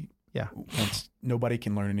 nobody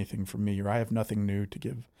can learn anything from me, or I have nothing new to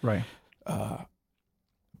give. Right.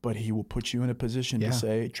 But he will put you in a position to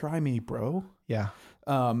say, try me, bro. Yeah.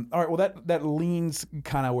 All right. Well, that leans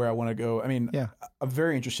kind of where I want to go. I'm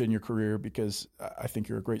very interested in your career because I think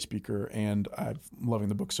you're a great speaker, and I'm loving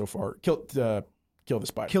the book so far. Kill the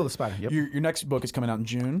Spider. Kill the Spider. Yep. Your next book is coming out in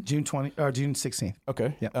June. June 16th.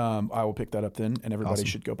 Okay. Yep. I will pick that up then, and everybody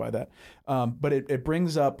should go buy that. But it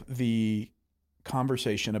brings up the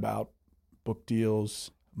conversation about book deals,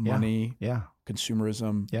 money, Yeah.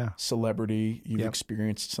 consumerism, Yeah. celebrity. You've Yep.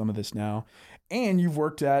 experienced some of this now, and you've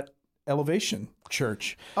worked at Elevation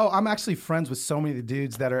Church. Oh, I'm actually friends with so many of the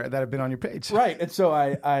dudes that have been on your page. Right. And so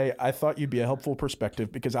I thought you'd be a helpful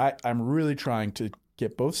perspective because I'm really trying to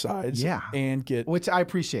get both sides and get. Which I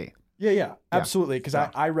appreciate. Yeah, absolutely. Because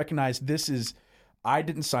I recognize this is, I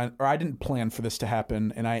didn't plan for this to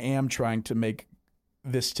happen. And I am trying to make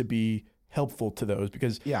this to be helpful to those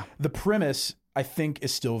because the premise I think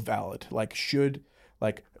is still valid.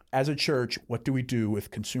 As a church, what do we do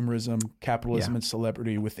with consumerism, capitalism, and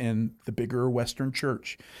celebrity within the bigger Western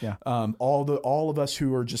church? Yeah. All of us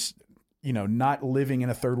who are just, not living in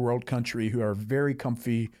a third world country, who are very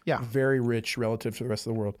comfy, very rich relative to the rest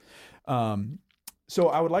of the world. So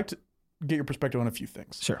I would like to get your perspective on a few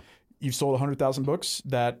things. Sure. You've sold 100,000 books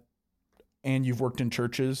and you've worked in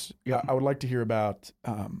churches. Yeah. I would like to hear about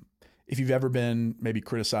if you've ever been maybe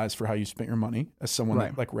criticized for how you spent your money as someone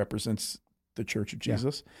that represents the Church of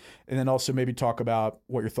Jesus. And then also maybe talk about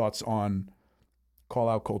what your thoughts on call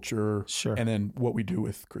out culture and then what we do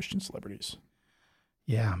with Christian celebrities.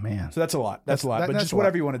 Yeah, man. So that's a lot. That's a lot. But just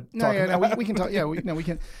whatever you want to talk about. No, we can talk. Yeah, we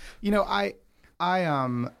can.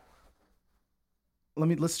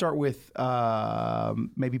 Let's start with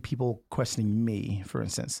maybe people questioning me, for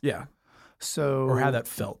instance. Yeah. So or how that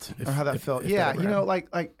felt. If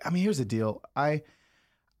here's the deal. I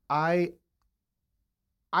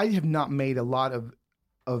have not made a lot of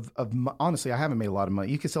honestly, I haven't made a lot of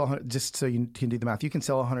money. You can sell just so you can do the math. You can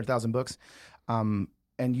sell 100,000 books, and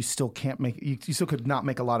you still can't make. You still could not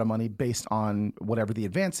make a lot of money based on whatever the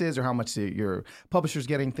advance is or how much your publisher's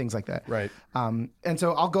getting, things like that. Right. And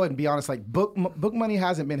so I'll go ahead and be honest. Like book money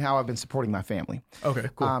hasn't been how I've been supporting my family. Okay.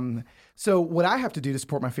 Cool. So what I have to do to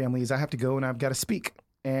support my family is I have to go and I've got to speak.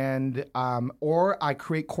 And or I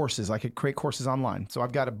create courses. I could create courses online. So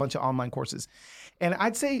I've got a bunch of online courses. And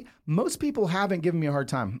I'd say most people haven't given me a hard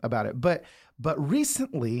time about it. But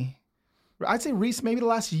recently, I'd say maybe the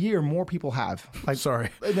last year, more people have.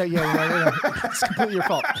 Sorry. Yeah, it's completely your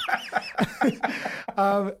fault.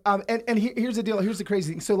 And here's the deal. Here's the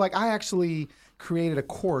crazy thing. So I actually created a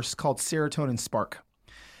course called Serotonin Spark.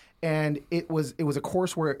 And it was a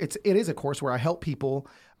course where it is a course where I help people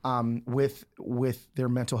with their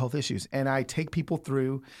mental health issues. And I take people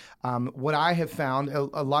through what I have found,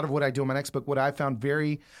 a lot of what I do in my next book, what I found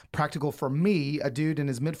very practical for me, a dude in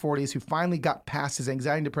his mid-40s who finally got past his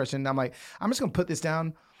anxiety and depression. And I'm like, I'm just going to put this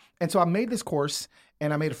down. And so I made this course,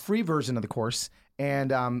 and I made a free version of the course.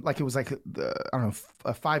 And it was a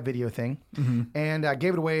 5-video thing. Mm-hmm. And I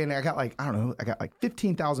gave it away, and I got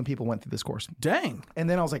 15,000 people went through this course. Dang. And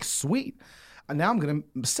then I was like, sweet. And now I'm going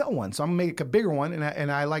to sell one. So I'm going to make a bigger one.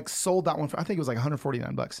 And I sold that one for, I think it was like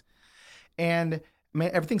 $149. And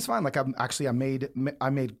man, everything's fine. I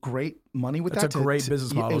made great money with that. That's a great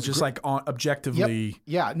business model. Just objectively. Yep.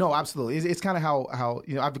 Yeah, no, absolutely. It's kind of how,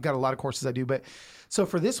 I've got a lot of courses I do. But so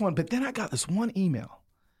for this one, but then I got this one email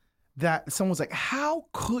that someone was like, how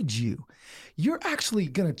could you? You're actually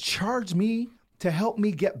going to charge me to help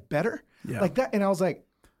me get better? Yeah. Like that. And I was like,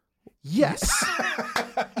 yes.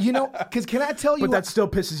 Because can I tell you? But that still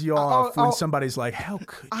pisses you off when somebody's like, how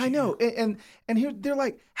could you? I know. And here they're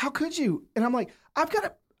like, how could you? And I'm like, I've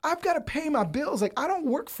got to pay my bills. Like, I don't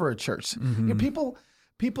work for a church. Mm-hmm.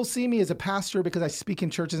 People see me as a pastor because I speak in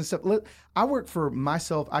churches and stuff. I work for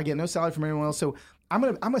myself. I get no salary from anyone else. So I'm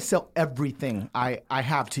gonna sell everything I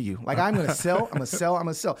have to you. Like I'm gonna sell. I'm gonna sell on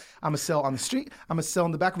the street. I'm gonna sell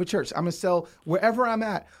in the back of a church. I'm gonna sell wherever I'm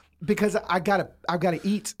at because I've gotta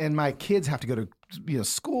eat, and my kids have to go to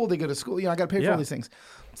school. They go to school. I gotta pay for all these things.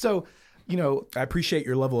 So I appreciate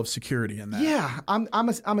your level of security in that. Yeah, I'm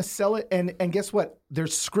a sell it, and guess what?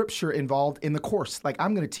 There's scripture involved in the course. Like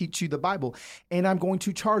I'm gonna teach you the Bible, and I'm going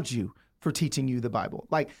to charge you for teaching you the Bible.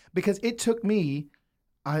 Like because it took me.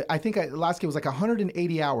 I think last year was like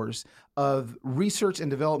 180 hours of research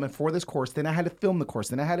and development for this course. Then I had to film the course.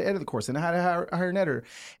 Then I had to edit the course. Then I had to hire an editor.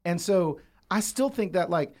 And so I still think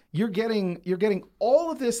that you're getting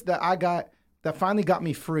all of this that I got that finally got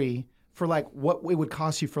me free for what it would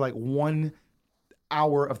cost you for 1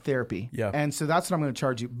 hour of therapy. Yeah. And so that's what I'm going to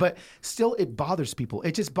charge you. But still, it bothers people.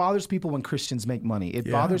 It just bothers people when Christians make money.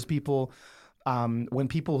 It bothers people when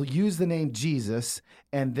people use the name Jesus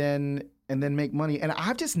and then make money. And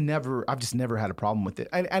I've just never had a problem with it.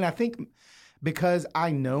 And I think because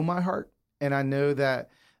I know my heart and I know that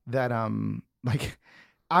I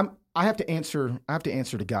have to answer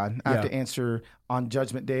to God. I have to answer on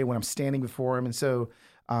Judgment Day when I'm standing before him. And so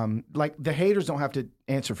the haters don't have to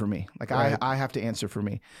answer for me. Right. I have to answer for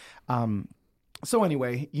me. So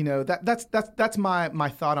anyway, that's my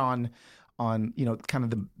thought kind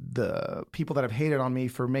of the people that have hated on me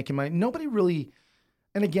for making money. Nobody really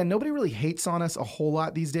hates on us a whole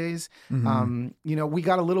lot these days. We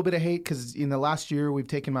got a little bit of hate because in the last year I've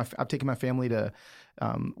taken my family to,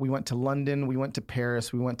 we went to London, we went to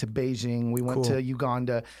Paris, we went to Beijing, we went to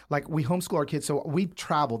Uganda. Like, we homeschool our kids, so we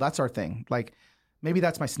travel. That's our thing. Like, maybe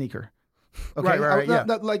that's my sneaker. Okay, right, yeah.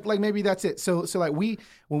 Like maybe that's it. So like when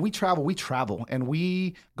we travel, and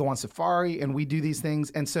we go on safari and we do these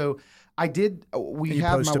things. And so my wife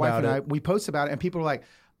and I, we post about it, and people are like,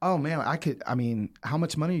 oh man, how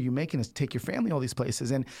much money are you making to take your family all these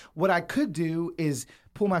places? And what I could do is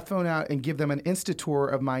pull my phone out and give them an Insta tour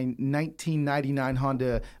of my 1999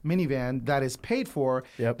 Honda minivan that is paid for,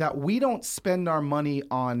 that we don't spend our money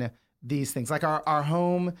on these things. Like our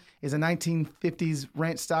home is a 1950s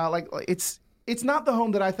ranch style. Like, it's not the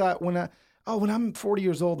home that I thought when I'm 40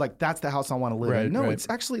 years old, like that's the house I want to live in. No, it's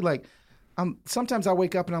actually like, sometimes I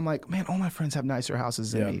wake up and I'm like, man, all my friends have nicer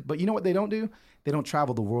houses than me. But you know what they don't do? They don't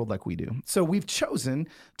travel the world like we do. So we've chosen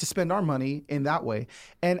to spend our money in that way.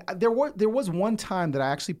 And there was one time that I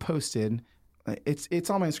actually posted, it's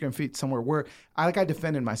on my Instagram feed somewhere, where I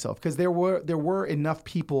defended myself, because there were enough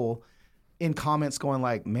people in comments going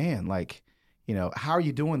like, man, like, how are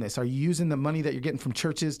you doing this? Are you using the money that you're getting from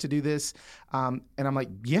churches to do this? And I'm like,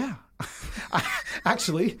 yeah.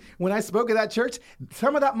 Actually, when I spoke at that church,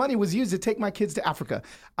 some of that money was used to take my kids to Africa.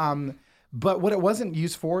 But what it wasn't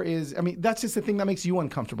used for is, that's just the thing that makes you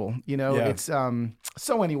uncomfortable. It's,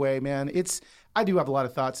 so anyway, man, I do have a lot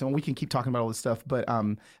of thoughts, and we can keep talking about all this stuff, but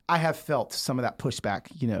I have felt some of that pushback.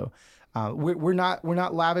 We're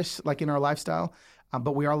not lavish like in our lifestyle,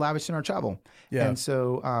 but we are lavish in our travel. Yeah. And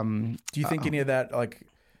so, do you think any of that,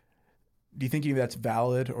 do you think any of that's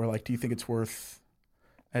valid, or do you think it's worth?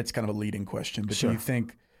 It's kind of a leading question, but do you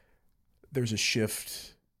think there's a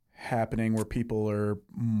shift happening where people are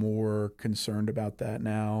more concerned about that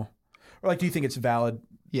now? Or do you think it's valid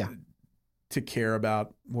to care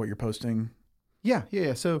about what you're posting? Yeah.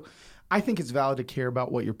 So I think it's valid to care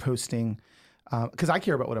about what you're posting, because I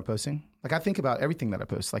care about what I'm posting. Like, I think about everything that I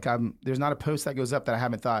post. Like, there's not a post that goes up that I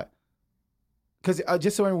haven't thought, because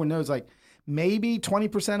just so everyone knows, like, maybe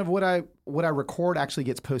 20% of what I record actually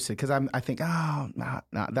gets posted, because I think,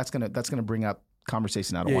 that's gonna bring up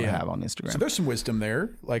conversation I don't want to have on Instagram. So there's some wisdom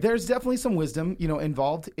there. There's definitely some wisdom,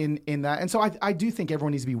 involved in that. And so I do think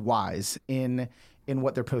everyone needs to be wise in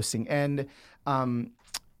what they're posting. And at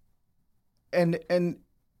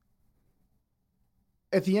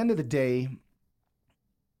the end of the day,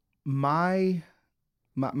 my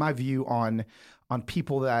view on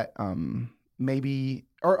people that maybe,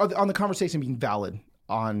 or on the conversation being valid,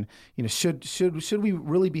 on, should we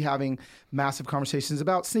really be having massive conversations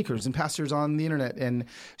about sneakers and pastors on the internet? And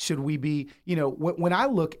should we be, when I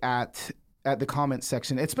look at the comment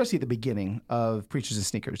section, especially at the beginning of Preachers and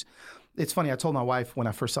Sneakers, it's funny. I told my wife when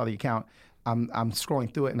I first saw the account, I'm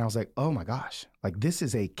scrolling through it, and I was like, oh my gosh, like, this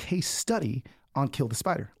is a case study on Kill the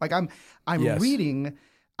Spider. Like, I'm reading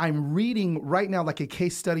right now, like, a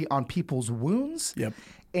case study on people's wounds. Yep.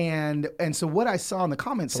 And so what I saw in the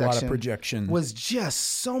comment section, a lot of projection, was just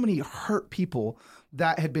so many hurt people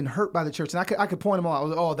that had been hurt by the church. And I could point them all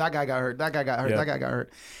out. Oh, that guy got hurt. That guy got hurt. That guy got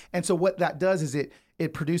hurt. And so what that does is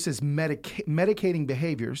it produces medicating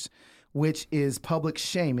behaviors, which is public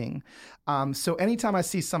shaming. So anytime I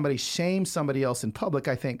see somebody shame somebody else in public,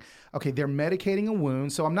 I think, okay, they're medicating a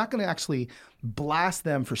wound. So I'm not going to actually blast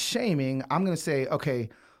them for shaming. I'm going to say, okay,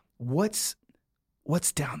 what's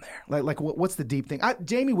down there? Like what's the deep thing?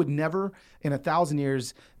 Jamie would never in 1,000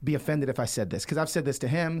 years be offended if I said this, because I've said this to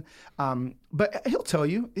him. But he'll tell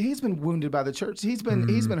you he's been wounded by the church. He's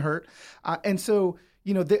been hurt. And so,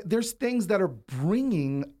 there's things that are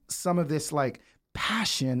bringing some of this like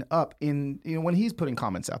passion up in, when he's putting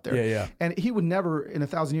comments out there. Yeah. And he would never in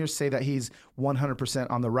 1,000 years say that he's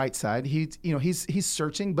 100% on the right side. He's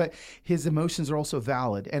searching, but his emotions are also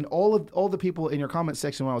valid. And all the people in your comment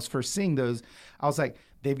section, when I was first seeing those, I was like,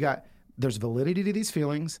 there's validity to these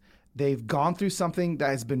feelings. They've gone through something that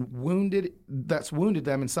has been wounded, that's wounded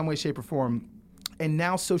them in some way, shape, or form. And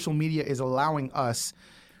now social media is allowing us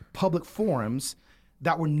public forums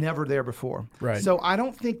that were never there before. Right. So I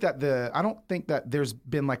don't think that there's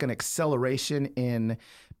been like an acceleration in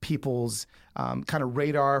people's kind of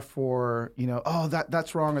radar for,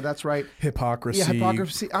 that's wrong or that's right. Hypocrisy. Yeah,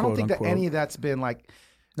 hypocrisy. I don't think that any of that's been like.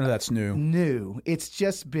 No, that's new. It's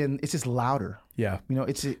just louder. Yeah.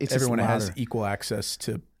 It's everyone just has equal access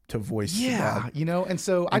to voice. Yeah. And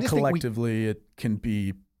so I just collectively it can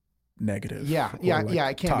be negative. Yeah.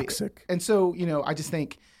 It can toxic. Be. And so, I just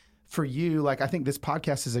think, for you, like, I think this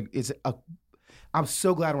podcast is I'm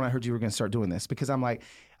so glad when I heard you were going to start doing this, because I'm like,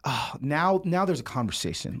 now there's a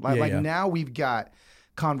conversation. Like now we've got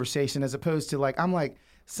conversation as opposed to like, I'm like,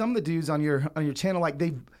 some of the dudes on your channel, like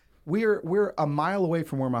we're a mile away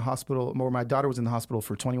from where my daughter was in the hospital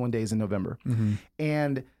for 21 days in November. Mm-hmm.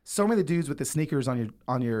 And so many of the dudes with the sneakers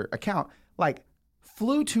on your account, like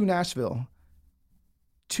flew to Nashville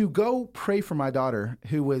to go pray for my daughter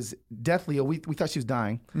who was deathly ill. We thought she was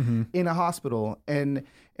dying in a hospital. And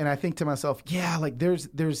I think to myself, yeah, like there's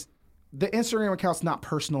the Instagram account's not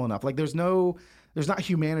personal enough. Like there's not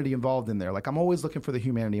humanity involved in there. Like I'm always looking for the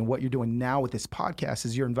humanity. And what you're doing now with this podcast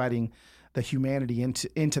is you're inviting the humanity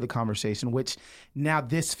into the conversation, which now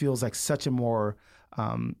this feels like such a more,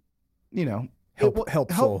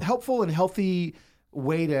 helpful and healthy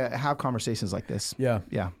way to have conversations like this. Yeah.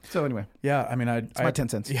 Yeah. So anyway. Yeah. I mean, it's my 10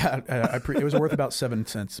 cents. Yeah. It was worth about 7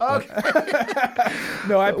 cents. Okay.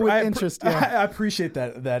 No, I appreciate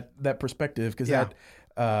that perspective because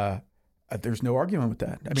there's no argument with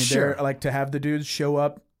that. I mean, they're like to have the dudes show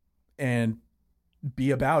up and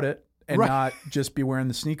be about it and not just be wearing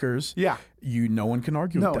the sneakers. Yeah. No one can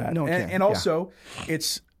argue with that. No one can. And also I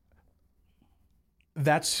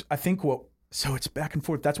think so it's back and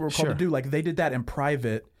forth. That's what we're called to do. Like they did that in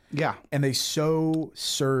private. Yeah. And they so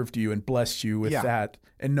served you and blessed you with that.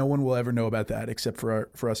 And no one will ever know about that except for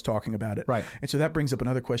us talking about it. Right. And so that brings up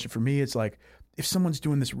another question for me. It's like, if someone's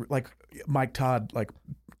doing this, like Mike Todd, like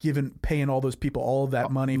paying all those people all of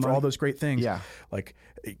that money for all those great things. Yeah. Like,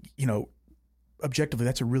 objectively,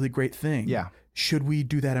 that's a really great thing. Yeah. Should we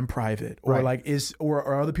do that in private? Or or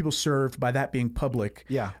are other people served by that being public?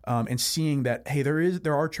 Yeah. And seeing that, hey,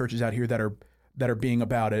 there are churches out here that are being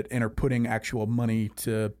about it and are putting actual money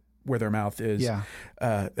to where their mouth is. Yeah.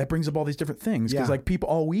 That brings up all these different things. Because like people,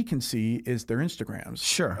 all we can see is their Instagrams.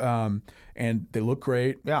 Sure. And they look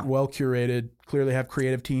great. Yeah. Well curated, clearly have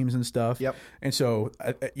creative teams and stuff. Yep. And so,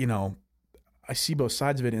 I see both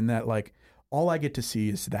sides of it in that like all I get to see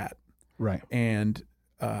is that. Right. And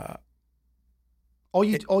all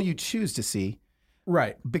you choose to see.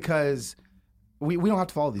 Right. Because we don't have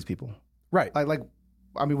to follow these people. Right. Like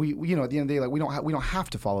I mean, we at the end of the day, like we don't have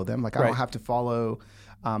to follow them. Like I don't have to follow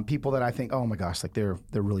people that I think, oh my gosh, like they're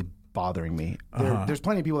really bothering me. There's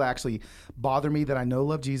plenty of people that actually bother me that I know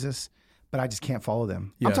love Jesus, but I just can't follow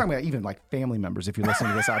them. Yeah. I'm talking about even like family members. If you're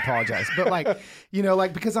listening to this, I apologize. But like,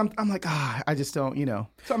 because I'm like, I just don't,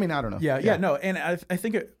 So I mean, I don't know. Yeah. No, and I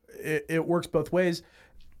think it works both ways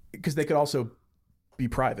because they could also be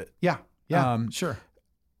private. Yeah. Sure.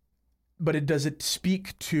 But does it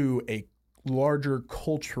speak to a larger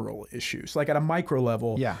cultural issues? Like at a micro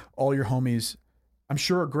level, all your homies, I'm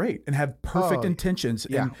sure, are great and have perfect intentions.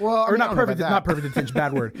 Yeah. Not perfect intentions,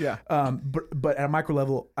 bad word. Yeah. But at a micro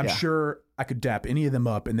level, I'm sure I could dap any of them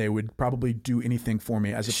up and they would probably do anything for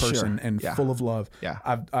me as a person and full of love. Yeah.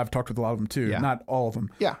 I've talked with a lot of them too. Yeah. Not all of them.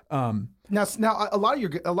 Yeah. Now a lot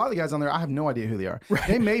of the guys on there, I have no idea who they are. Right.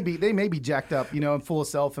 They may be jacked up, and full of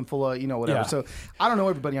self and full of whatever. Yeah. So I don't know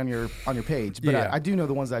everybody on your page, but I do know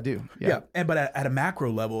the ones that I do. Yeah. But at a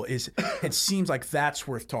macro level, it seems like that's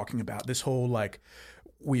worth talking about. This whole like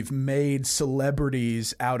we've made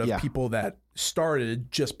celebrities out of people that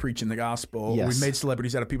started just preaching the gospel. Yes. We've made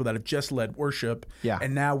celebrities out of people that have just led worship. Yeah.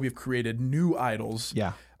 And now we've created new idols.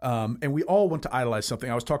 Yeah. And we all want to idolize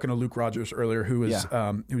something. I was talking to Luke Rogers earlier, who was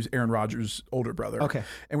Aaron Rodgers' older brother. Okay.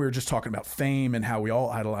 And we were just talking about fame and how we all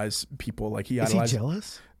idolize people. Like he Is idolized. he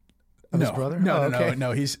jealous of his brother?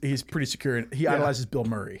 No. He's pretty secure. He idolizes Bill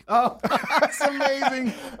Murray. Oh, that's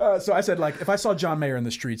amazing. So I said, like, if I saw John Mayer in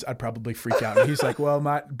the streets, I'd probably freak out. And he's like, well,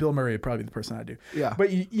 Bill Murray would probably be the person I'd do. Yeah. But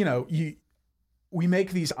we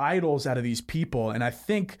make these idols out of these people, and I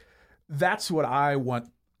think that's what I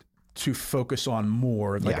want to focus on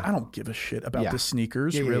more. Like, I don't give a shit about the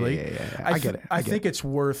sneakers, really. Yeah. I get it. I think it's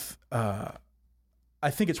worth. I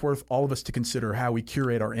think it's worth all of us to consider how we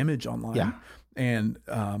curate our image online. Yeah. And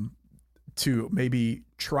to maybe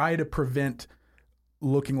try to prevent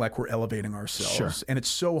looking like we're elevating ourselves. Sure. And it's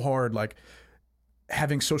so hard, like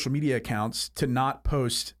having social media accounts to not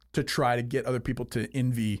post to try to get other people to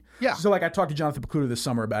envy. Yeah. So like I talked to Jonathan Pokluda this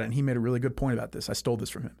summer about it, and he made a really good point about this. I stole this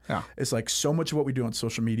from him. Yeah. It's like so much of what we do on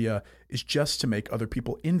social media is just to make other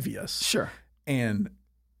people envy us. Sure. And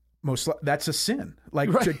that's a sin. Like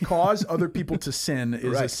to cause other people to sin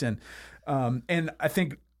is a sin. And I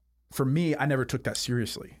think for me, I never took that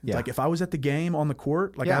seriously. Yeah. Like if I was at the game on the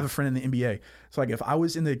court, like I have a friend in the NBA. So like if I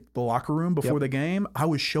was in the locker room before the game, I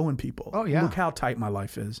was showing people, look how tight my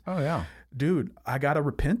life is. Oh yeah. Dude, I got to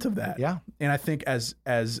repent of that. Yeah. And I think as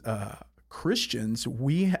Christians,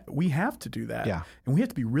 we have to do that. Yeah. And we have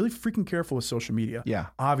to be really freaking careful with social media. Yeah.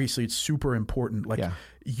 Obviously, it's super important. Like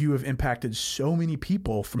you have impacted so many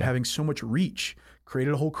people from having so much reach,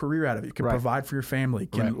 created a whole career out of it. You can provide for your family,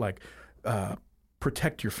 can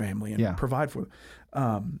protect your family and provide for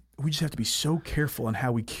them. We just have to be so careful on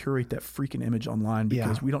how we curate that freaking image online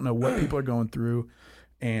because we don't know what people are going through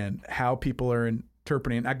and how people are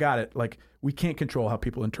interpreting. I got it. Like we can't control how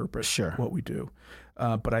people interpret what we do.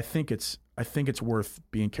 But I think it's worth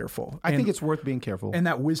being careful. I think it's worth being careful. And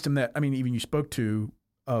that wisdom that, I mean, even you spoke to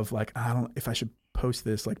of like, I don't, if I should post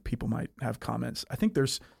this, like people might have comments. I think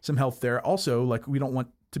there's some health there. Also, like we don't want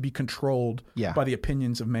to be controlled by the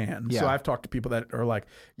opinions of man. So I've talked to people that are like,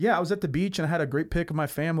 I was at the beach and I had a great pic of my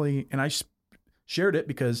family and I shared it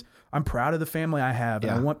because I'm proud of the family I have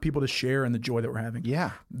and I want people to share in the joy that we're having.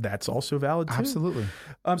 Yeah. That's also valid too. Absolutely.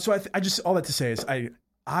 So I just, all that to say is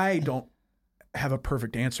I don't have a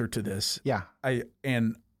perfect answer to this. Yeah. I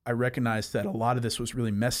recognize that a lot of this was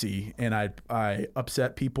really messy and I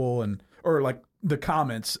upset people or like the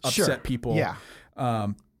comments upset people. Yeah.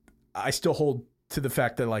 I still hold to the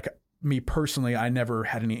fact that like me personally, I never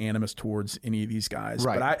had any animus towards any of these guys.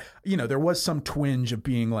 Right. But there was some twinge of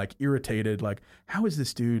being like irritated, like how is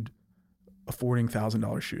this dude affording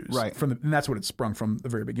 $1,000 shoes? Right. And that's what it sprung from the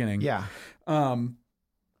very beginning. Yeah.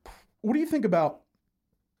 What do you think about,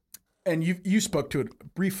 and you spoke to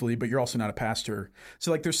it briefly, but you're also not a pastor.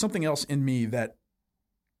 So like there's something else in me that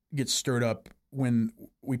gets stirred up when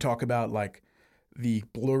we talk about like the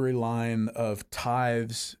blurry line of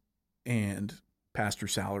tithes and pastor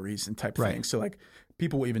salaries and type things. So like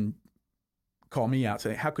people will even call me out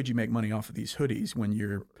saying, how could you make money off of these hoodies when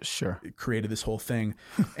you're created this whole thing?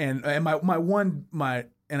 and and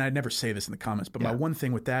I never say this in the comments, but my one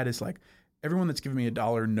thing with that is like everyone that's giving me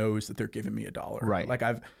 $1 knows that they're giving me $1. Right. Like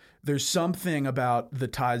there's something about the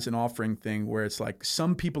tithes and offering thing where it's like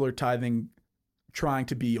some people are tithing, trying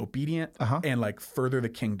to be obedient and like further the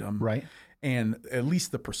kingdom. Right. And at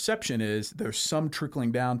least the perception is there's some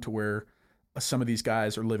trickling down to where some of these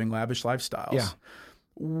guys are living lavish lifestyles. Yeah.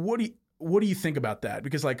 What do you think about that?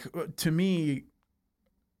 Because like to me,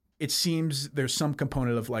 it seems there's some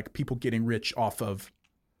component of like people getting rich off of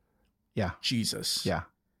Jesus. Yeah.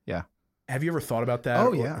 Yeah. Have you ever thought about that?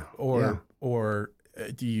 Oh yeah. Or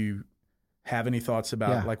do you have any thoughts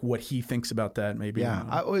about like what he thinks about that? Maybe.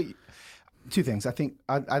 Yeah. Two things. I think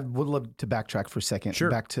I would love to backtrack for a second,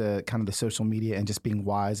 back to kind of the social media and just being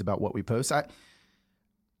wise about what we post.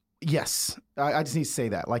 Yes, I just need to say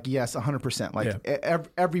that. Like, yes, 100%. Like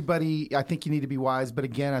everybody, I think you need to be wise. But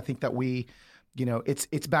again, I think that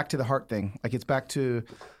it's back to the heart thing. Like it's back to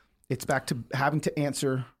having to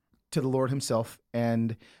answer to the Lord Himself.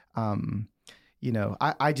 And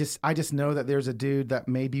I just know that there's a dude that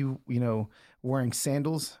may be wearing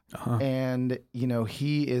sandals, and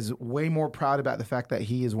he is way more proud about the fact that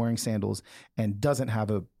he is wearing sandals and doesn't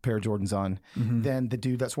have a pair of Jordans on than the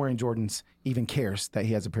dude that's wearing Jordans even cares that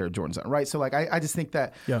he has a pair of Jordans on, right? So like I just think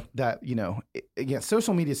that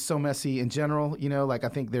social media is so messy in general. Like I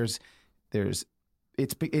think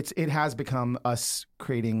it has become us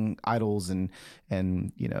creating idols and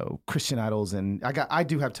Christian idols, and I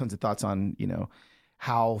do have tons of thoughts on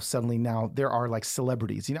how suddenly now there are like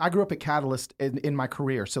celebrities. I grew up at Catalyst in my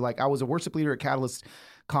career. So like I was a worship leader at Catalyst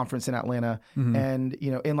conference in Atlanta. And,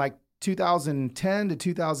 in like 2010 to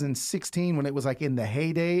 2016, when it was like in the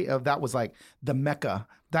heyday of that was like the Mecca,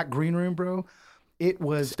 that green room, bro, it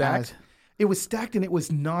was stacked. It was stacked and it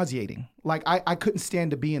was nauseating. Like I couldn't stand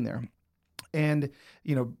to be in there. And,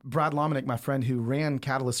 Brad Lomenick, my friend who ran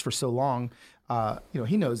Catalyst for so long,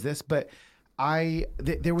 he knows this, but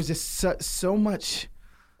there was just so much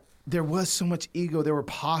ego. There were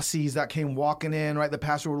posses that came walking in, right? The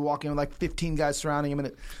pastor would walk in with like 15 guys surrounding him.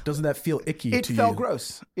 And doesn't that feel icky to you? It felt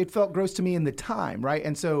gross. It felt gross to me in the time, right?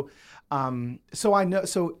 And so I want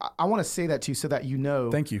to say that to you so that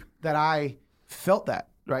Thank you. That I felt that.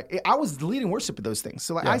 Right. I was leading worship at those things.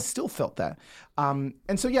 So I still felt that. And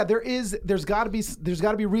so, there's gotta be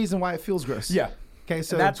a reason why it feels gross. Yeah. Okay.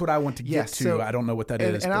 So and that's what I want to get to. So, I don't know what that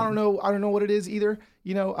is. And I don't know what it is either.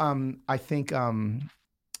 I think,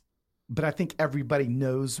 but I think everybody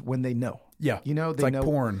knows when they know. Yeah. They it's like know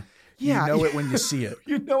porn. Yeah. You know it when you see it.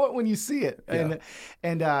 You know it when you see it.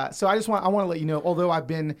 And so I want to let you know, although I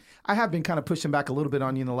have been kind of pushing back a little bit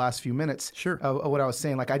on you in the last few minutes of what I was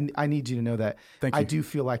saying. Like I need you to know that I do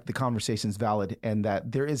feel like the conversation's valid and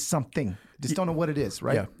that there is something. Just don't know what it is,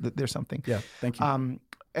 right? Yeah. There's something. Yeah. Thank you.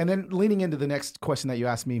 And then leaning into the next question that you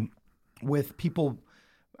asked me with people,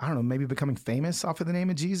 I don't know, maybe becoming famous off of the name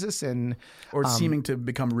of Jesus or seeming to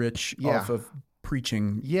become rich off of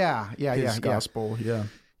preaching his gospel. Yeah.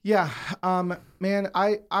 Yeah, man,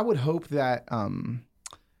 I would hope that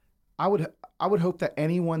I would hope that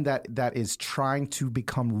anyone that is trying to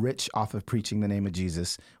become rich off of preaching the name of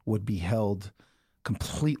Jesus would be held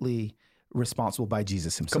completely responsible by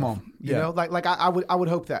Jesus himself. Come on. You know, like I would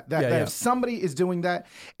hope that Yeah. if somebody is doing that,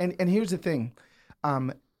 and here's the thing, I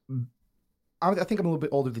think I'm a little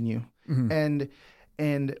bit older than you, and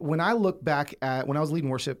when I look back at when I was leading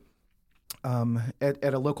worship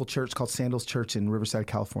at a local church called Sandals Church in Riverside,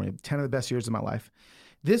 California, 10 of the best years of my life.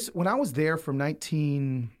 When I was there from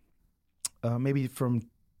when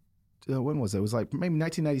was it? It was like maybe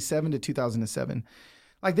 1997 to 2007.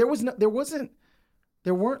 Like there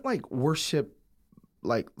weren't like worship,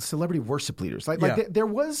 like celebrity worship leaders. There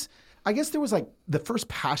was, I guess there was like the first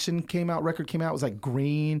Passion record came out. It was like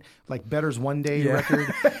Green, like Better's One Day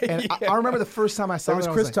record. And I remember the first time I saw it. There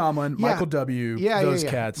was Chris Tomlin, Michael W. Those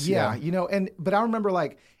cats. Yeah, you know, but I remember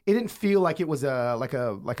like it didn't feel like it was like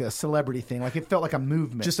a celebrity thing. Like it felt like a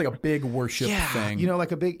movement, just like a big worship thing. You know,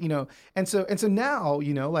 like a big, you know, and so now,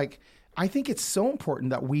 you know, like I think it's so important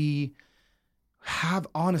that we have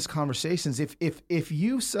honest conversations. If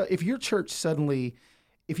your church suddenly,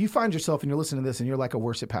 if you find yourself and you're listening to this and you're like a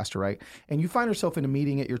worship pastor, right? And you find yourself in a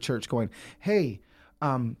meeting at your church going, hey,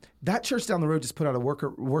 that church down the road just put out a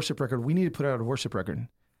worship record. We need to put out a worship record.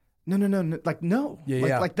 No. Like, no.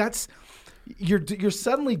 Like that's, you're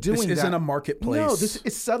suddenly doing that. This isn't a marketplace. No,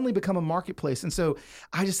 it's suddenly become a marketplace. And so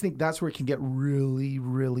I just think that's where it can get really,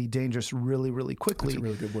 really dangerous really, really quickly. That's a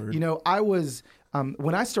really good word. You know, I was,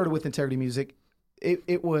 when I started with Integrity Music,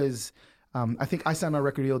 it was, I think I signed my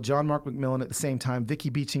record deal, John Mark McMillan at the same time, Vicky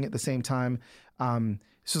Beeching at the same time.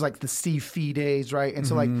 This was like the Steve Fee days, right? And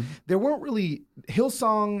so like there weren't really,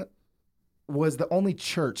 Hillsong was the only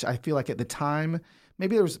church, I feel like at the time,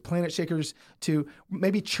 maybe there was Planet Shakers too,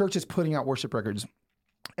 maybe churches putting out worship records.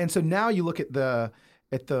 And so now you look at the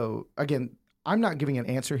again, I'm not giving an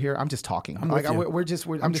answer here. I'm just talking. I'm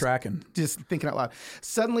tracking. Just thinking out loud.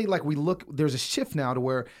 Suddenly, like there's a shift now to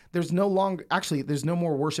where there's no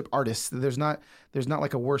more worship artists. There's not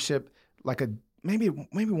like a worship, like maybe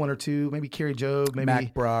one or two, maybe Carrie Job, maybe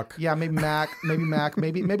Mac Brock. Yeah, maybe Mac,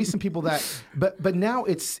 maybe some people that, but now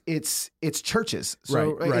it's churches.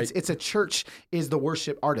 So right. It's a church is the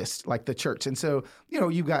worship artist, like the church. And so, you know,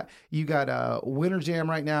 you got Winter Jam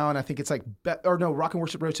right now. And I think it's like, Rock and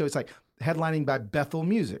Worship Roadshow. It's like headlining by Bethel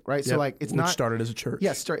Music, right? So like Which started as a church.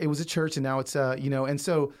 Yeah, it was a church and now it's, you know, and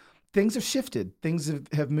so things have shifted, things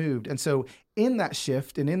have moved. And so in that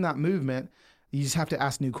shift and in that movement, you just have to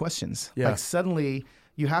ask new questions. Yeah. Like suddenly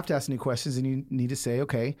you have to ask new questions and you need to say,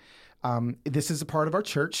 okay, this is a part of our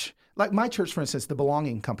church. Like my church, for instance, the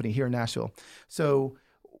Belonging Company here in Nashville. So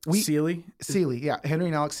Seeley, yeah. Henry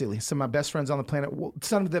and Alex Seeley, some of my best friends on the planet,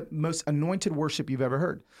 some of the most anointed worship you've ever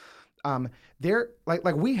heard. They're like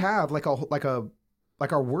we have like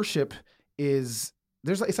our worship is,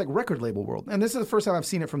 it's like record label world. And this is the first time I've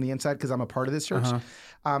seen it from the inside because I'm a part of this church.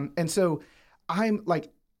 And so I'm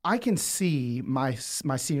like, I can see my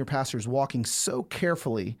senior pastors walking so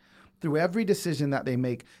carefully through every decision that they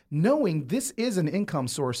make, knowing this is an income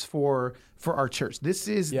source for our church. This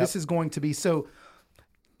is going to be so.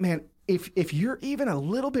 Man, if you're even a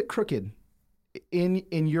little bit crooked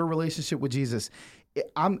in your relationship with Jesus,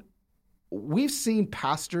 we've seen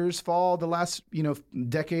pastors fall the last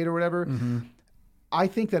decade or whatever. I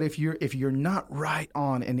think that if you're not right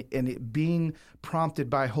on and it being prompted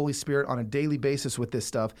by Holy Spirit on a daily basis with this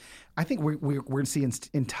stuff, I think we're going to see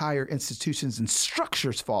entire institutions and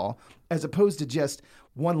structures fall as opposed to just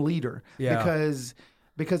one leader. Yeah.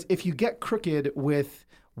 Because if you get crooked with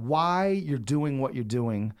why you're doing what you're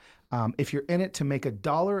doing, if you're in it to make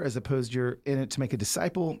 $1 as opposed to you're in it to make a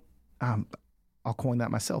disciple, I'll coin that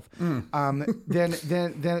myself. Then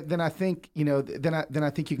I think then I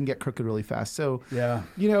think you can get crooked really fast. So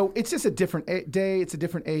it's just a different day. It's a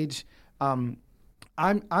different age. I'm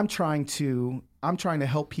trying to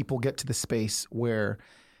help people get to the space where,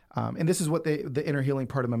 and this is what the inner healing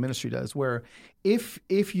part of my ministry does. Where if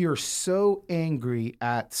you're so angry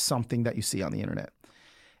at something that you see on the internet,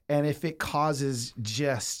 and if it causes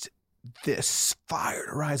just this fire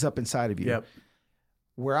to rise up inside of you. Yep.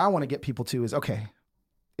 Where I want to get people to is, okay,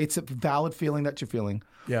 it's a valid feeling that you're feeling.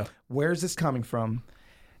 Yeah. Where's this coming from?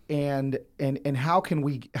 And how can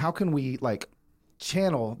we like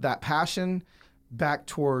channel that passion back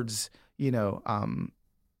towards,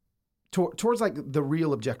 towards like the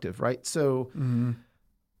real objective, right? So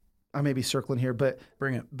I may be circling here, but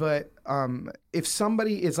bring it. But if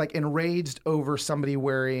somebody is like enraged over somebody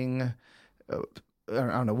wearing I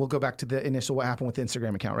don't know. We'll go back to the initial what happened with the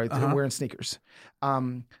Instagram account, right? Wearing sneakers.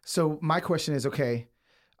 So my question is, okay,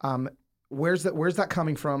 where's that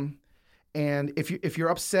coming from? And if you're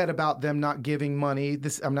upset about them not giving money,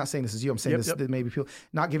 I'm not saying this is you. I'm saying that maybe people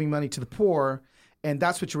not giving money to the poor, and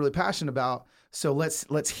that's what you're really passionate about. So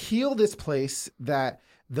let's heal this place that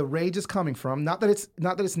the rage is coming from. Not that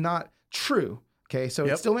it's not true. Okay, so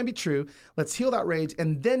it still may be true. Let's heal that rage,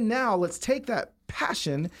 and then now let's take that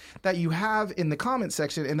passion that you have in the comment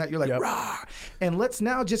section and that you're like, rah, and let's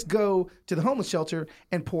now just go to the homeless shelter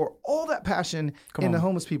and pour all that passion in the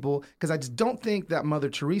homeless people, because I just don't think that Mother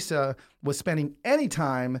Teresa was spending any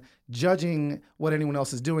time judging what anyone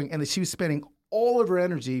else is doing, and that she was spending all of her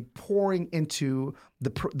energy pouring into the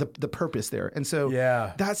purpose there. And so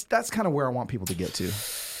that's kind of where I want people to get to.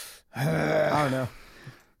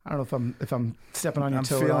 I don't know if I'm stepping on your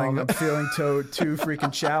toe. I'm feeling too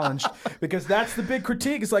freaking challenged, because that's the big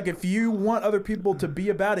critique. It's like, if you want other people to be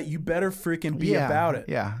about it, you better freaking be about it.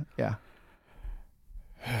 Yeah.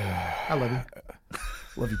 I love you.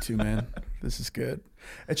 Love you too, man. This is good.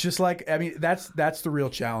 It's just like, I mean, that's the real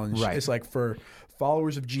challenge. Right. It's like, for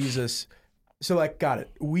followers of Jesus. So like, got it.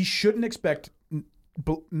 We shouldn't expect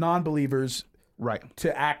non-believers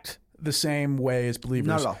to act the same way as believers.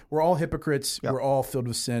 Not at all. We're all hypocrites. Yep. We're all filled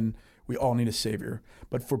with sin. We all need a savior.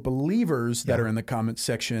 But for believers that are in the comment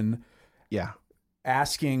section,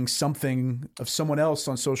 asking something of someone else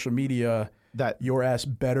on social media, that your ass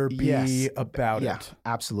better be about it.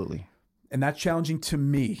 Absolutely. And that's challenging to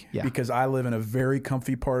me because I live in a very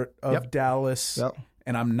comfy part of Dallas. Yep.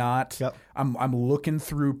 And I'm not. Yep. I'm looking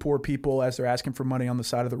through poor people as they're asking for money on the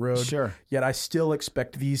side of the road. Sure. Yet I still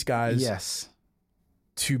expect these guys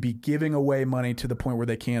to be giving away money to the point where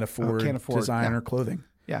they can't afford designer clothing.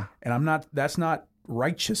 Yeah. And I'm not. That's not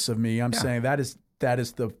righteous of me. I'm saying that is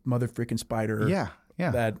the mother freaking spider. Yeah.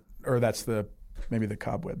 That's maybe the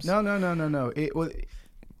cobwebs. No.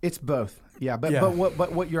 It's both. Yeah. But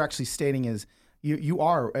what you're actually stating is you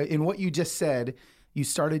are in what you just said. You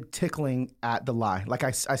started tickling at the lie. Like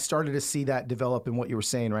I started to see that develop in what you were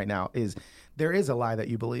saying right now. Is there is a lie that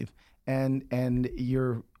you believe, and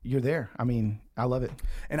you're there. I mean, I love it.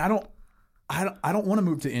 And I don't want to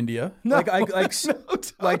move to India. No,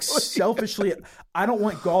 like selfishly, I don't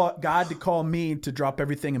want God to call me to drop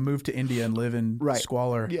everything and move to India and live in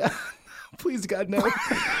squalor. Yeah. Please, God, no.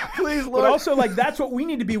 Please, Lord. But also, like, that's what we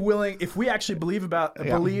need to be willing, if we actually believe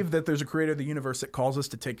that there's a creator of the universe that calls us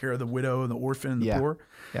to take care of the widow and the orphan and the poor.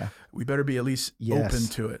 Yeah. We better be at least open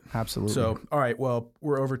to it. Absolutely. So, all right, well,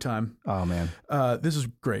 we're over time. Oh, man. This is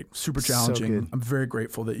great. Super challenging. So good. I'm very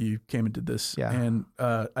grateful that you came and did this. Yeah. And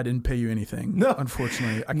I didn't pay you anything. No.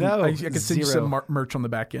 Unfortunately. I can send you some merch on the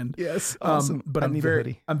back end. Yes. Awesome. But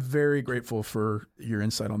I'm very grateful for your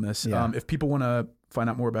insight on this. Yeah. If people want to find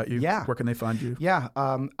out more about you, where can they find you? Yeah.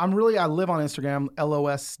 I live on Instagram,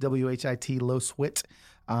 LOSWHIT, Loswit.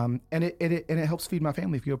 And it helps feed my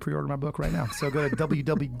family if you go pre-order my book right now. So go to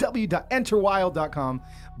www.enterwild.com.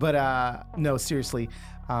 But no, seriously,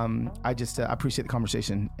 I appreciate the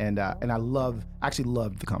conversation, and I actually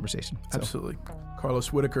loved the conversation. So. Absolutely.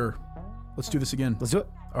 Carlos Whitaker, let's do this again. Let's do it.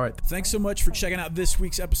 All right. Thanks so much for checking out this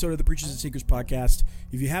week's episode of the Preachers and Sneakers podcast.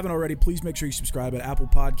 If you haven't already, please make sure you subscribe at Apple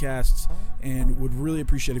Podcasts, and would really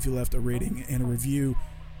appreciate if you left a rating and a review.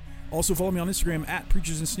 Also, follow me on Instagram at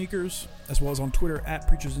Preachers and Sneakers, as well as on Twitter at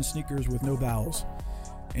Preachers and Sneakers with no vowels.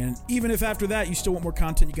 And even if after that you still want more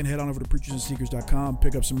content, you can head on over to preachersandsneakers.com,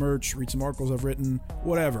 pick up some merch, read some articles I've written,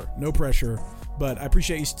 whatever. No pressure. But I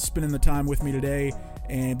appreciate you spending the time with me today.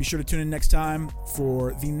 And be sure to tune in next time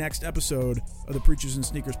for the next episode of the Preachers and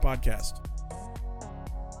Sneakers podcast.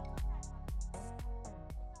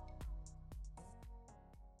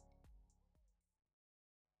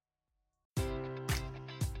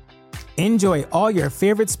 Enjoy all your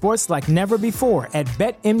favorite sports like never before at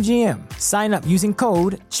BetMGM. Sign up using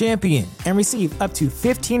code CHAMPION and receive up to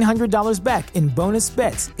 $1,500 back in bonus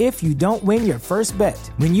bets if you don't win your first bet.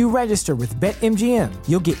 When you register with BetMGM,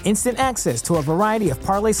 you'll get instant access to a variety of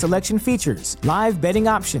parlay selection features, live betting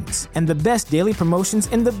options, and the best daily promotions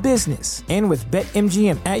in the business. And with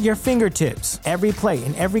BetMGM at your fingertips, every play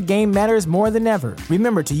and every game matters more than ever.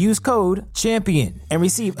 Remember to use code CHAMPION and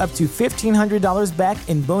receive up to $1,500 back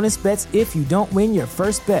in bonus bets if you don't win your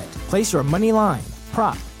first bet. Place your money line,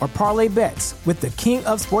 prop, or parlay bets with the king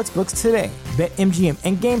of sportsbooks today. BetMGM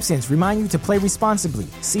and GameSense remind you to play responsibly.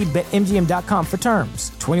 See BetMGM.com for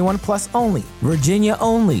terms. 21 plus only. Virginia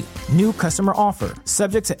only. New customer offer.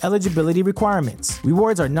 Subject to eligibility requirements.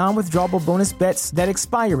 Rewards are non-withdrawable bonus bets that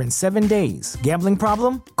expire in 7 days. Gambling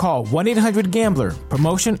problem? Call 1-800-GAMBLER.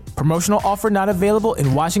 Promotional offer not available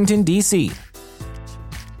in Washington, D.C.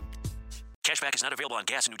 Cashback is not available on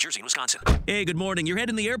gas in New Jersey and Wisconsin. Hey, good morning. You're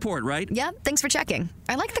heading to the airport, right? Yep, thanks for checking.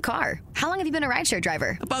 I like the car. How long have you been a rideshare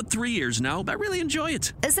driver? About 3 years now. I really enjoy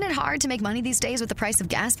it. Isn't it hard to make money these days with the price of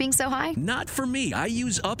gas being so high? Not for me. I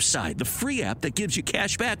use Upside, the free app that gives you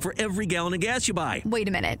cash back for every gallon of gas you buy. Wait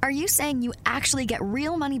a minute. Are you saying you actually get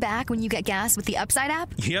real money back when you get gas with the Upside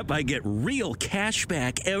app? Yep, I get real cash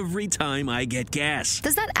back every time I get gas.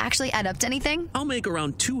 Does that actually add up to anything? I'll make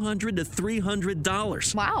around $200 to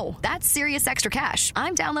 $300. Wow, that's serious extra cash.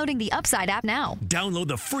 I'm downloading the Upside app now. Download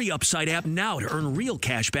the free Upside app now to earn real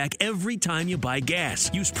cash back every time you buy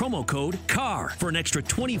gas. Use promo code CAR for an extra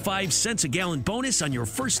 25 cents a gallon bonus on your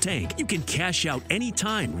first tank. You can cash out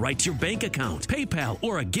anytime right to your bank account, PayPal,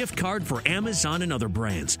 or a gift card for Amazon and other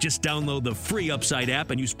brands. Just download the free Upside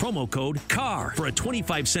app and use promo code CAR for a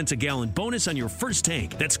 25 cents a gallon bonus on your first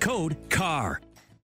tank. That's code CAR.